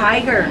Daddy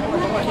Tiger.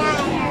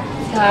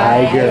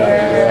 Tiger,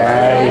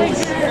 right.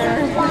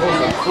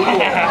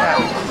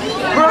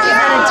 Brooke, is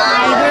that a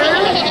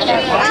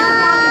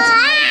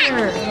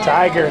tiger?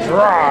 Tigers,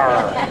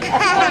 roar.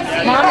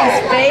 Mommy's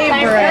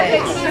favorite.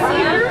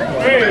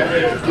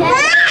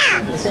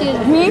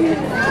 Excuse me?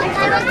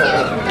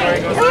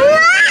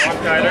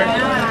 Tyler,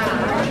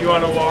 you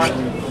want to walk?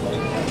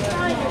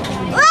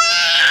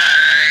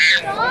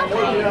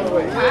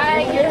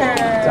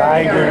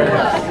 Tiger.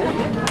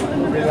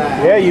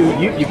 Yeah,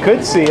 you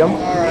could see them.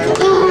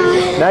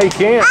 Now you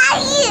can't.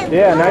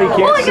 Yeah, now you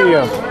can't see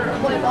them.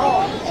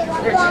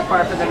 They're too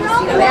far for them to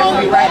see them. They have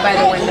to be right by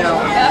the window.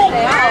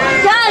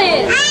 Got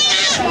it!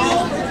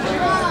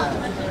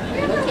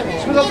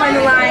 Should we go find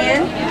the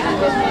lion?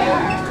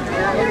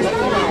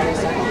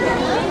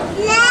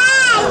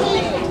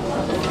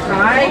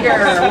 Tiger.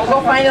 We'll go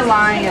find a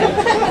lion.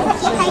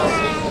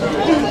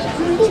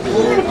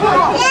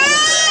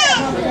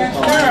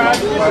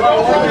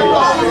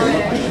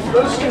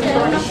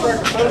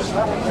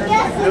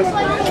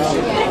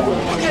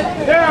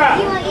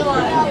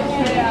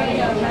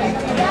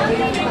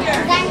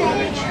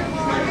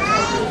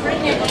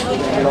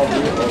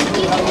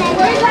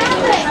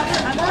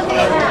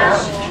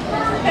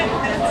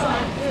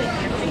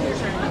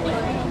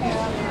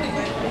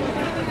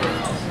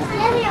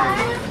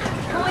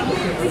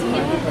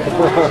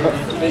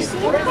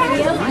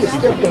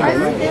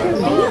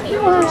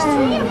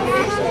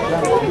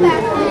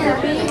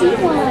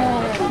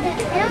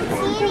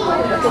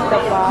 Look at the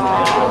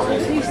ball.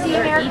 You see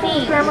America?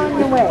 Grandma on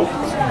your way.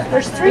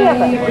 There's 3 of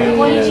them.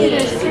 1, 2,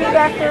 there's 3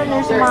 back there, and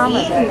there's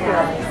Mama back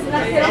there.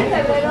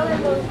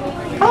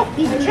 Oh,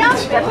 he's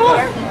jumped. Come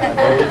on.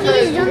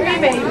 He's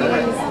jumping.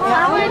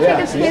 I want to take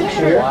a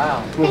picture.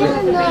 Wow.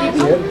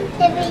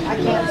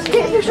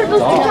 Take a picture of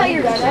those 2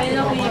 tigers.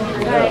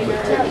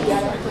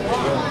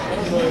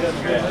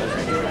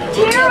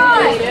 Tara!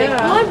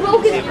 One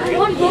broken leg.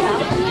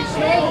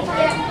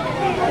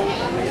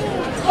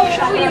 I'll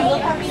show you.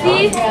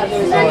 See?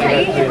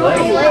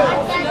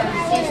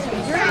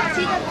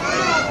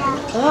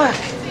 Look.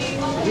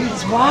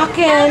 He's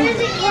walking.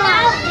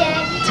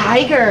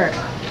 Tiger.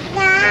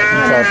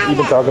 You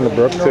been talking to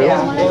Brooke too?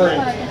 Tell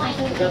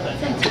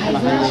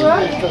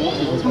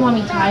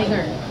Mommy,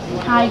 Tiger.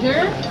 Tiger?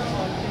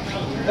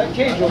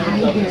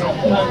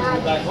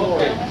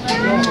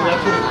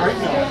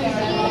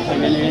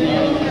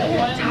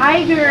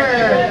 Tiger.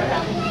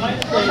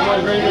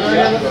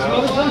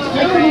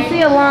 I couldn't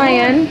see a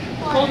lion.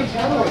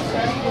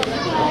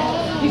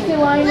 You see a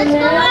lion in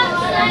there?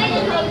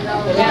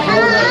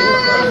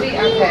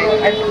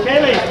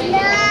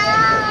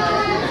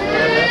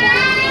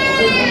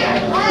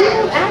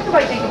 Act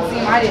like they can see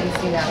him. I didn't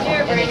see that.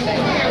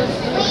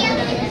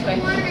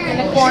 In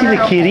the corner. See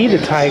the kitty, the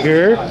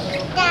tiger?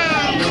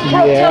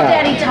 Tell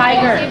Daddy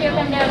Tiger.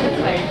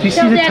 Do you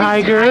see the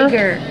tiger?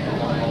 Tiger.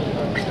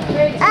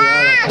 I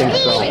think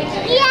so.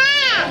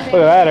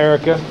 Look at that,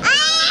 Erica.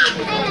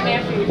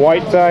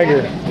 White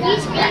tiger.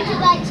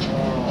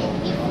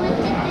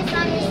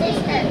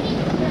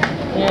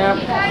 Yeah.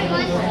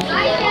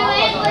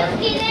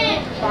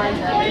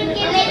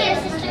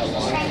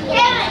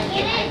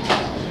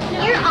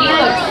 He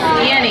looks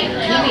skinny.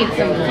 He needs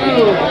some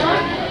food.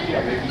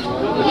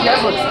 He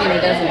does look skinny,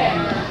 doesn't he?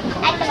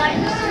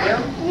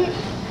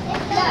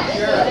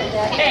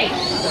 Hey.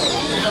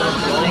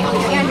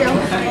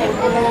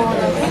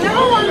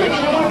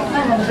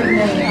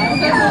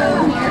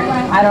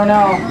 I don't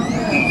know.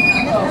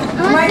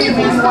 There might be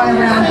one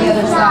around the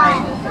other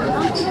side.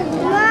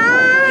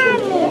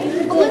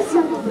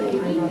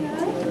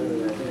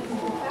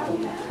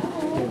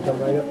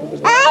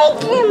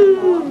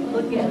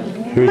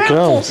 Here it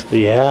comes.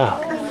 Yeah.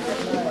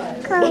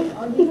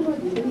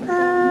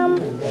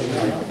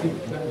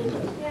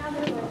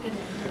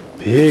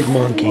 Big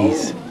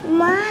monkeys.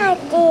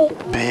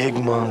 Big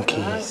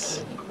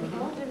monkeys.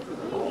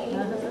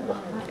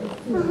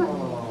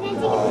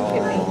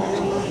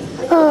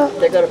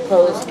 They're going to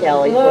pose,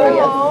 Kelly, for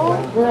you.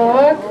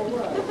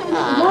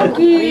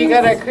 You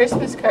got our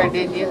Christmas card,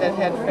 didn't you, that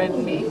had Fred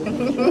and me?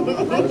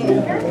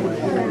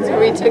 So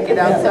we took it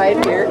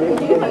outside here.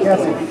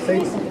 Say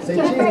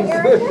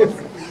cheese.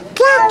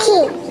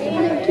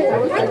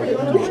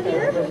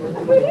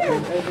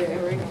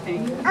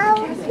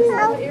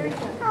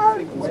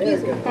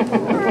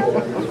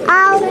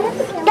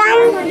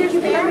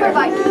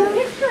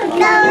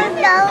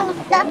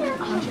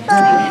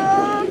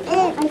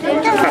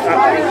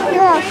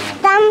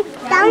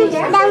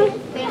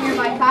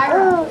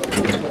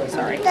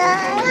 Sorry. I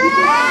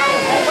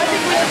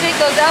think we should take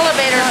those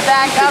elevators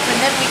back up and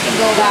then we can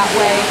go that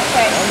way.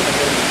 Okay.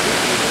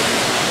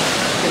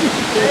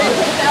 The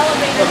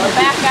elevators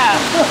back up.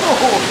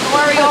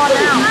 Where are we going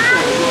now?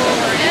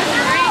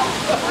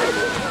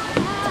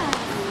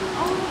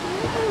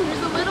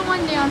 There's a little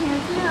one down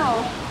here too.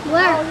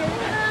 Where?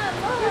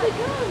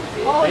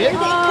 Oh, here they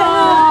come.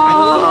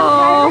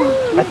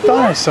 I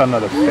thought I saw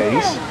another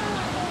face.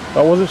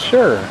 I wasn't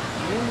sure.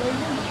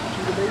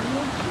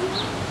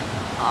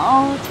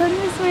 Oh, turn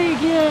this way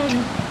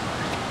again.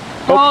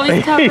 Oh,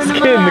 he's getting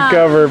the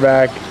cover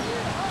back.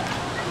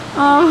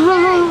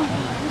 Oh,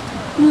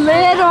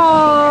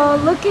 little.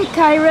 Look at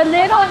Kyra,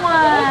 little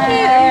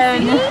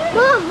one.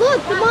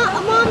 Look, the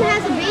mom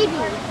has a baby.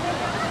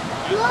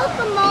 Look,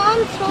 the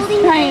mom's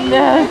holding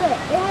Kinda.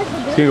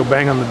 He's gonna go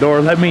bang on the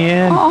door. Let me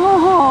in. Oh.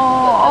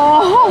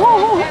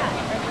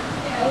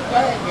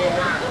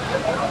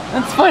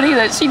 That's funny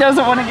that she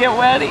doesn't want to get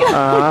wet.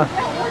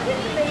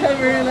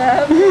 Cover it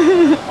up.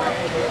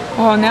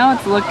 Oh, now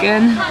it's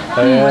looking.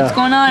 What's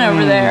going on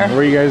over there? Where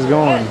are you guys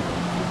going?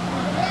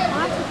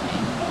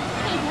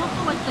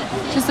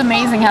 It's just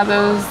amazing how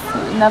those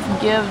enough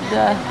give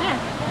the...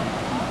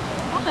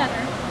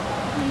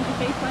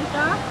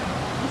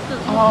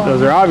 Oh.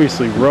 Those are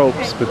obviously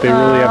ropes, but they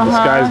really have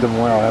disguised them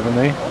well, haven't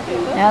they?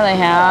 Yeah, they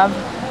have.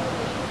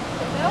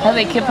 How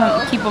they keep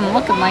them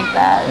looking like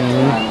that.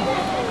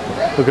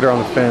 Look at her on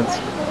the fence.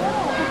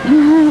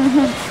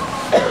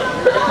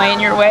 Am I in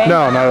your way?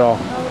 No, not at all.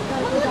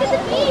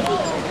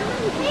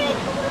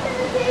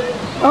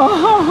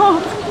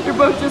 Oh, you're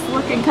both just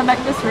looking. Come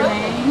back this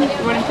Renae. You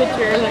want a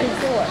picture? Their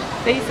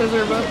faces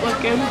are both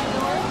looking.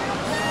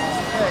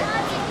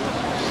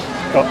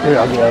 Oh, here,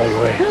 I'll get out of your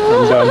way.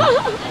 I'm done.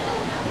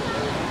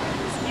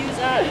 Excuse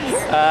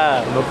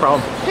us. No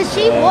problem. Because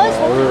she was.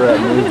 We were at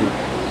movie.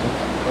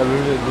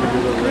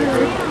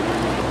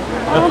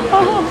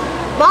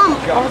 Mom,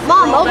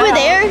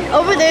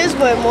 over there's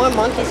where more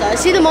monkeys are.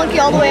 See the monkey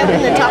all the way up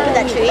in the top of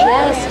that tree?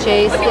 Yes,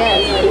 Chase,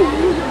 yes.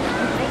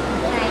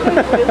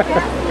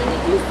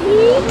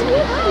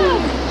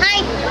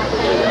 Hi.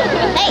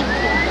 Hey.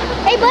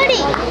 Hey, buddy.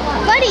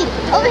 Buddy,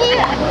 over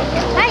here.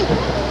 Hi.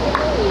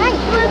 Hi.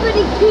 Hi,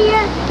 buddy.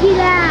 Here.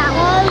 Get out.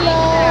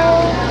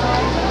 Hello.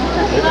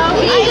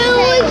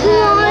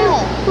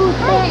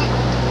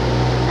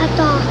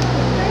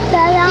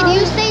 Can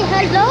you say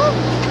hello?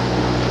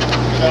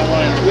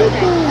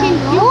 Can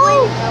you?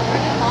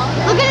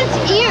 Look at its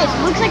ears.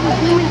 Looks like a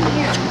human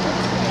ear.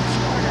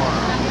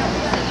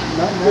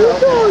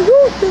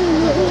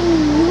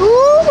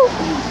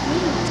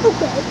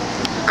 Okay.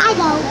 I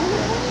know.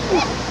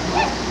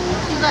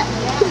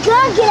 He's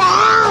gonna get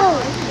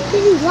out.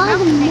 He's right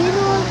in the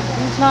middle.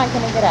 He's not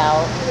gonna get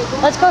out.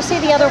 Let's go see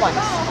the other ones.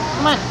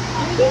 Come on.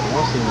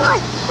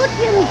 Put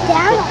him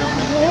down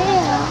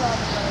there.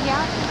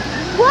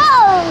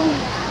 Whoa!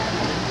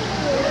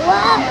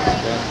 Whoa!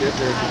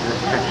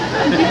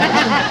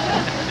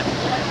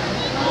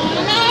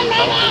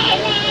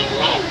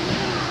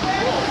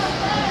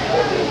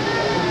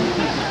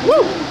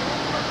 Woo!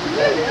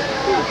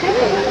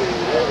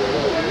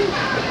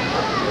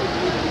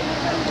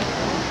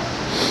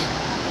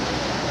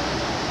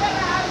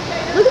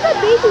 Look at that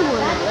baby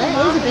one. That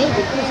is a baby. It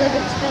looks like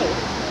its face.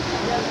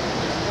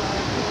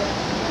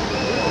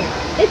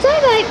 It's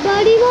alright,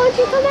 buddy. Why don't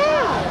you come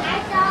out?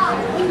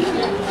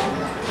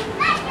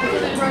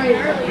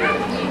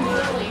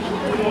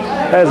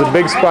 That is a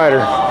big spider.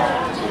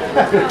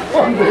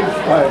 One big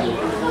spider.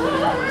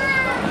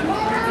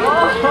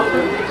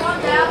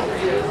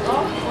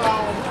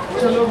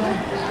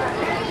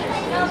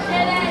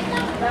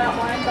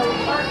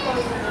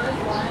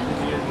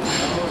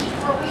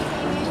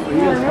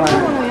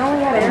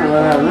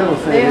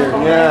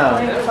 Yeah.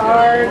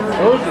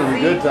 Those are the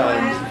good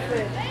times.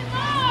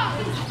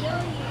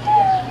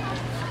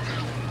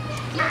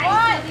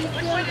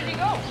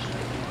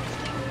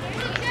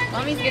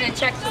 Mommy's gonna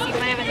check to see if I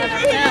have another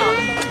film.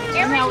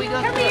 Somehow we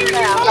go through it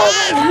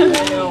fast.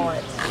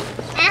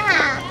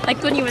 I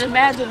couldn't even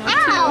imagine with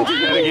two.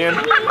 And again.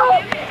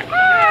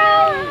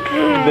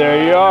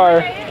 There you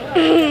are.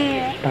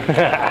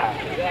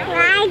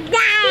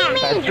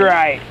 That's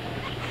right.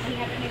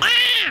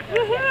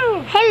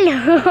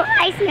 Hello.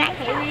 I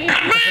smacked you.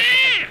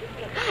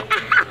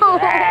 Ow.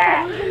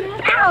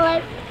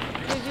 Ow.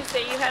 Did you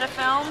say you had a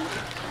film?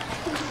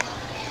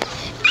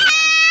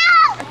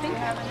 I think I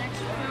have an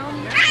extra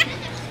film.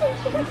 I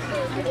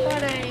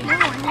thought I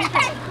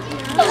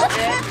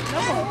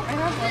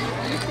have one.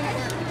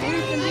 Maybe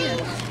it's in here.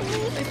 I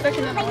stuck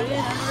another one in.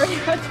 I'm already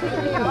watching the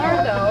car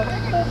though.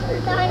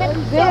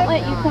 They don't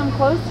let you come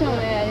close to them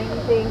at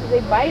anything because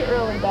they bite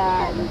really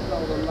bad.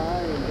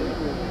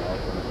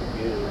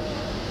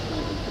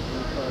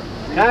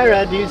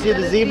 Kyra, do you see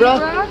the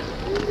zebra?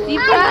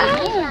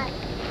 Zebra?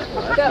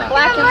 Got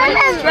black and white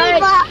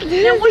stripes. Now what did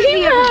he ever do to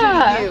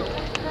you?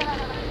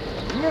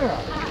 Yeah.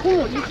 Come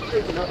on, you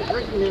straighten up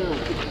right now.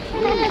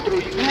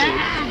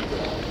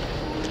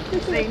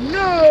 Say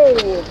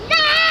no!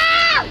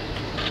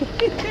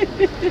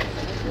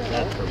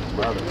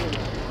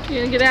 You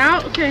gonna get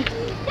out? Okay.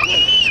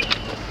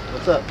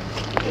 What's up?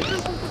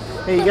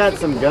 Hey, you got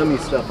some gummy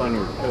stuff on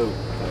your coat.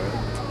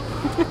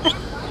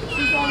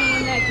 She's the only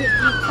one that could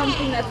eat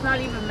something that's not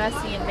even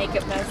messy and make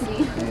it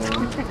messy.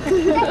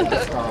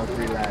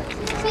 Relax.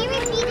 She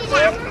repeated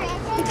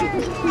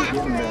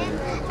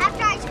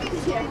after I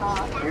screamed.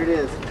 Here it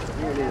is.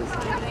 Here it is.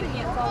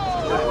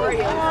 Oh,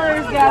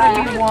 there's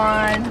gotta be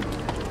one.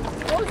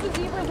 What was the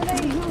zebra's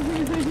name?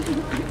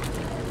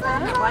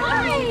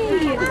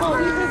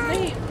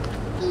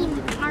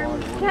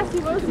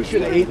 We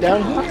should have ate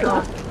down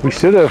here. We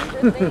should have.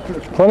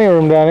 Plenty of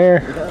room down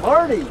here.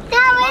 Party.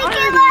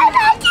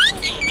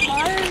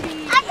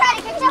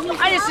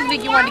 I just didn't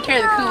think you wanted to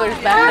carry the coolers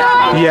back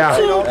up. Yeah.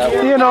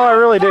 You know, I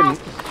really didn't.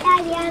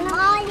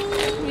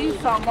 We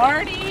saw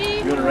Marty.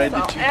 You want to ride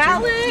the choo-choo?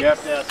 Alex. You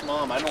have to ask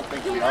Mom. I don't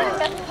think we are.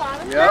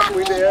 Yep,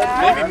 we did.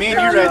 Maybe me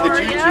and you ride the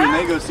choo-choo and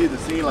they go see the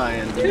sea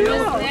lion.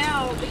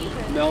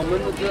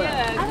 Melman the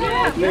dress.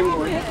 Yeah,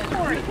 Penguin. I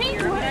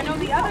know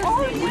the other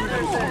thing.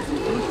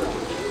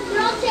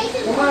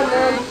 Come on,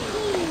 man.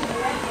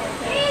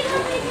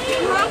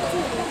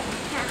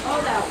 Oh,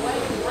 that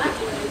white and black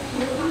one.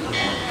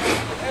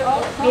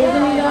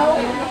 Isn't he though?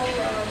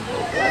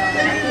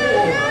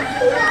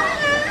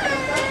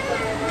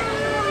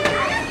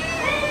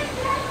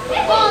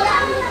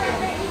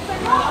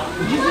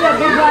 Did you see that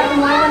big black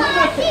and white one? I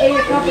ate a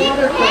couple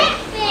other fish.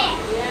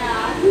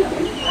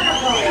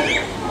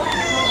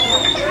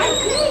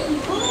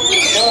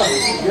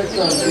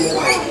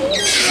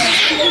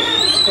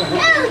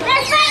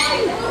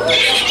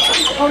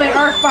 Oh, they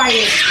are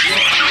fighting.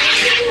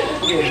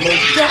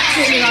 Just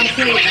sitting on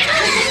tape.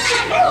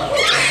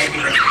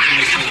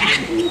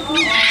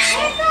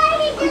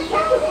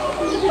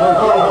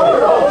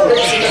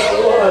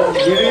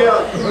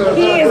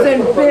 He is in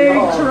big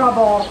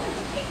trouble.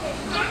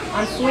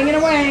 I'm swinging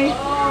away.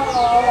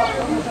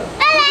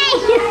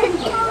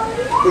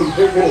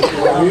 Did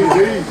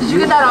you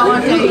get that all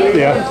on tape?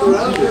 Yeah.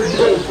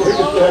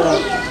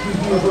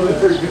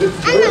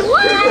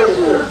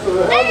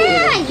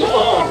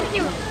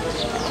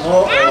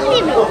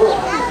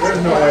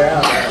 There's no way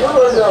out.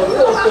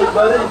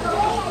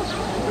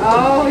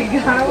 Oh, you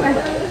got away.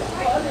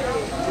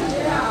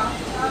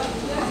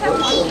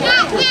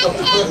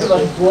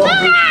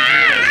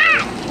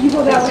 You go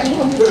that way.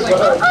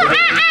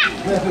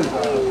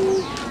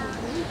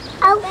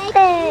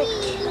 Outfit.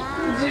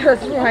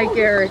 Just like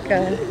Erica.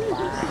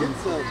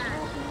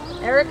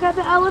 Erica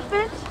the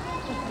elephant?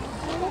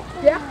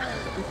 Yeah.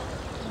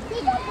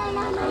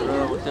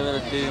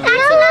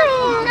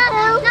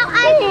 No, I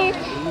did.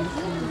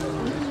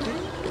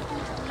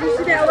 You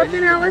see the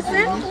elephant,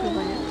 Allison?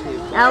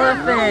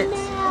 Elephant.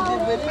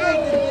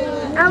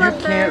 You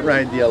can't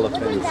ride the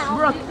elephants.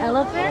 Brooke,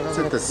 elephant? It's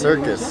at the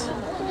circus.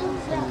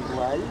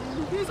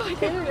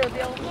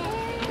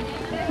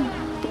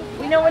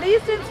 We know what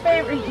Easton's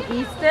favorite.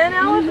 Easton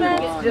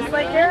elephants, just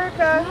like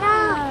Erica.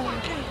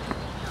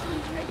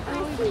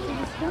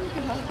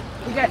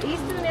 We got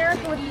Easton and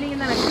Erica with me,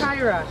 and then a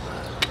Kyra.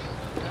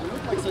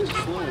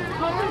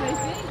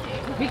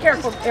 Be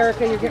careful,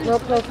 Erica. You're getting real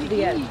close to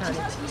the edge, honey.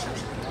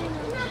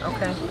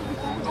 Okay.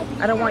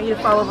 I don't want you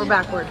to fall over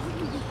backwards.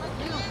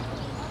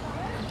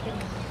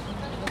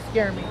 Don't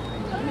scare me.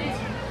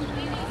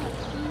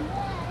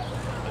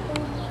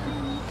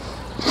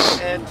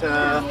 And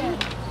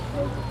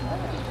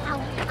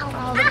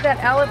Oh, look at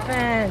that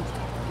elephant.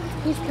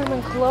 He's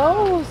coming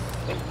close.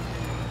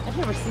 I've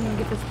never seen him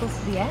get this close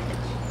to the edge.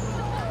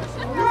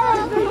 Eat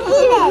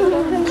it!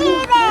 Elephant,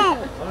 eat it!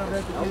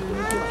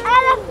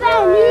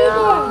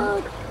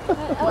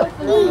 Oh,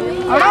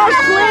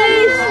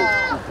 please!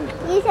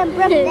 Eat some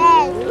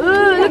breakfast.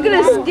 Ooh, look at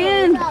his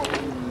skin.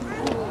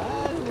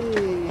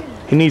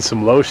 He needs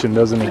some lotion,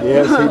 doesn't he?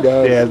 Yes, he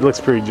does. Yeah, it looks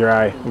pretty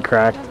dry and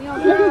cracked.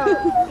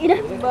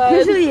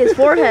 Usually his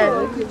forehead.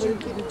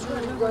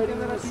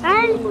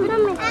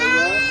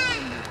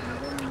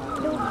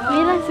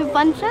 Mira su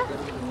panza.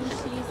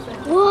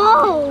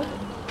 Whoa!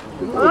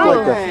 Look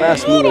like a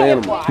fast moving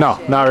animal. No,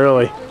 not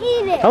really. Eat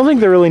I it! don't think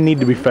they really need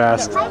to be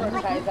fast. ¡El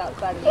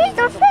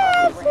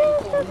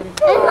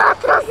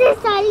otro se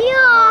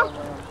salió!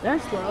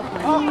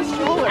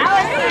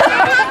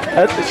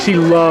 She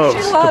loves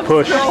to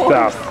push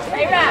stuff.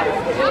 Hey, Raph.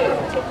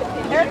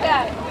 Erica.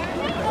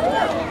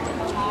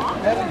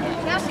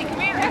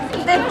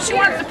 She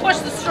wants to push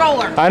the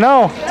stroller. I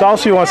know. It's all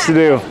she wants to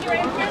do.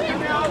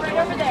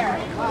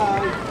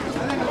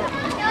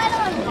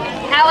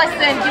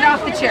 Allison, get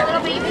off the chair.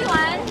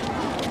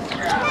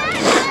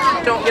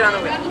 Don't get on the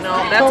wheel. No,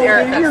 that's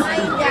Erica's.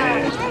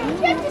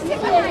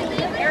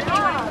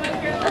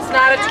 That's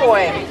not a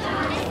toy.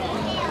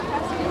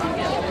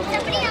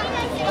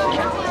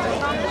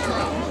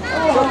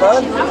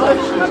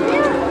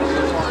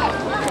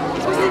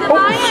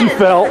 Oh, she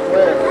fell.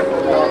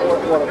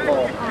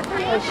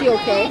 Is she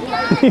okay?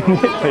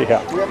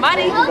 Yeah.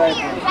 Money.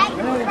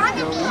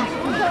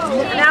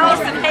 And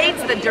Allison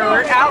hates the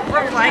dirt.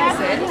 Brooke likes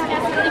it.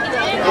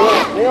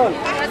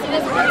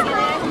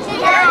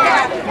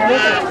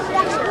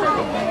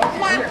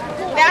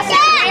 That's in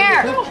the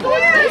air.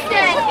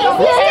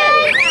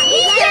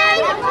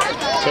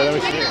 Okay, let me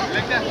see.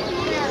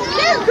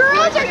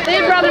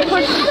 They'd rather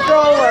push the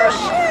stroller.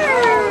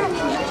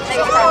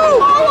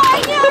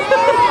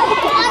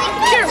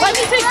 Here, let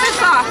me take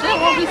this off. Then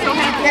we'll be so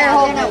happy. Here,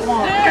 hold it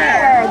one.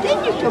 There, then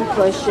you can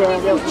push it.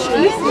 It'll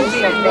cheese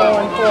you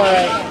going for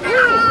it.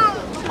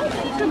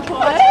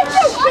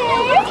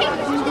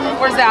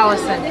 Where's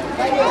Allison?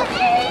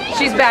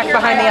 She's back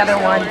behind the other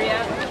one.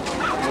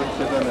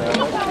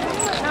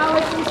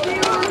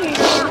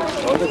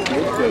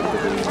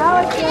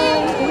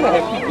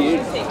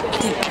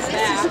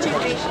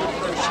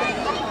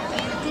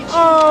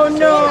 Oh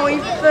no,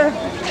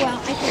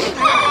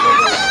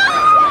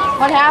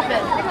 what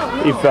happened?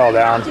 He fell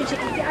down. I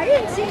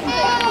didn't see him.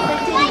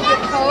 Did he get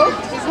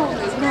poked?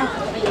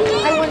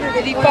 I wondered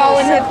Did he fall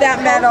and hit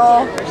that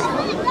metal?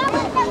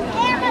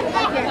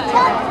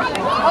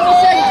 All of a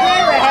sudden,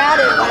 Kyra had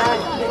it, but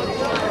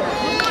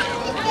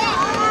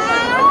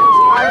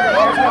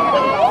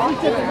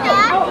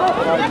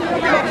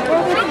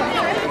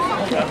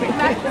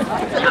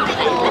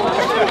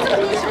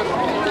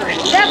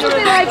That's what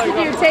they like to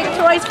do, take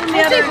toys from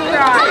the other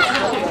side.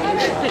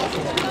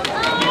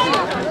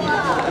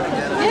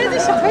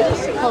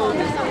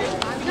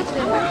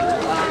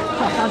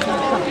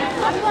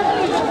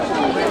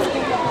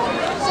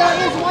 So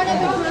is one of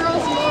the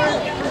girls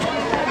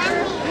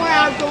more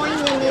outgoing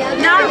than the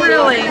other? Not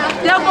really.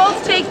 They'll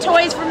both take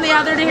toys from the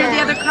other to hear the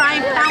other cry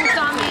and pounce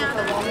on the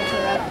other.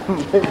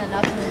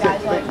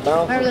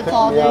 Remember the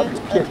fall day?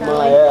 Kick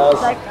my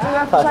ass.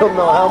 I don't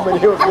know how many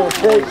it was going to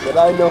take, but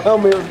I know how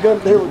many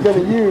they were going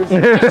to use.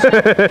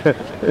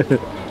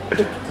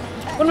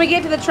 When we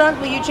get to the trunk,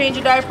 will you change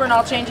a diaper and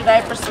I'll change a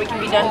diaper so we can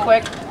be done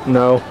quick?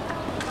 No.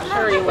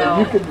 Sure you will.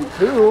 You could do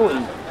two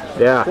and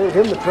Yeah. save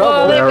him the Well,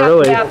 trouble. they've Yeah, got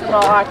really. the bathroom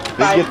all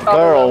occupied. Get the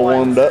car all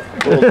warmed up.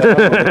 Do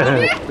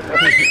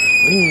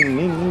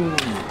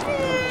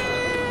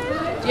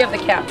you have the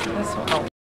cap? This one. Oh.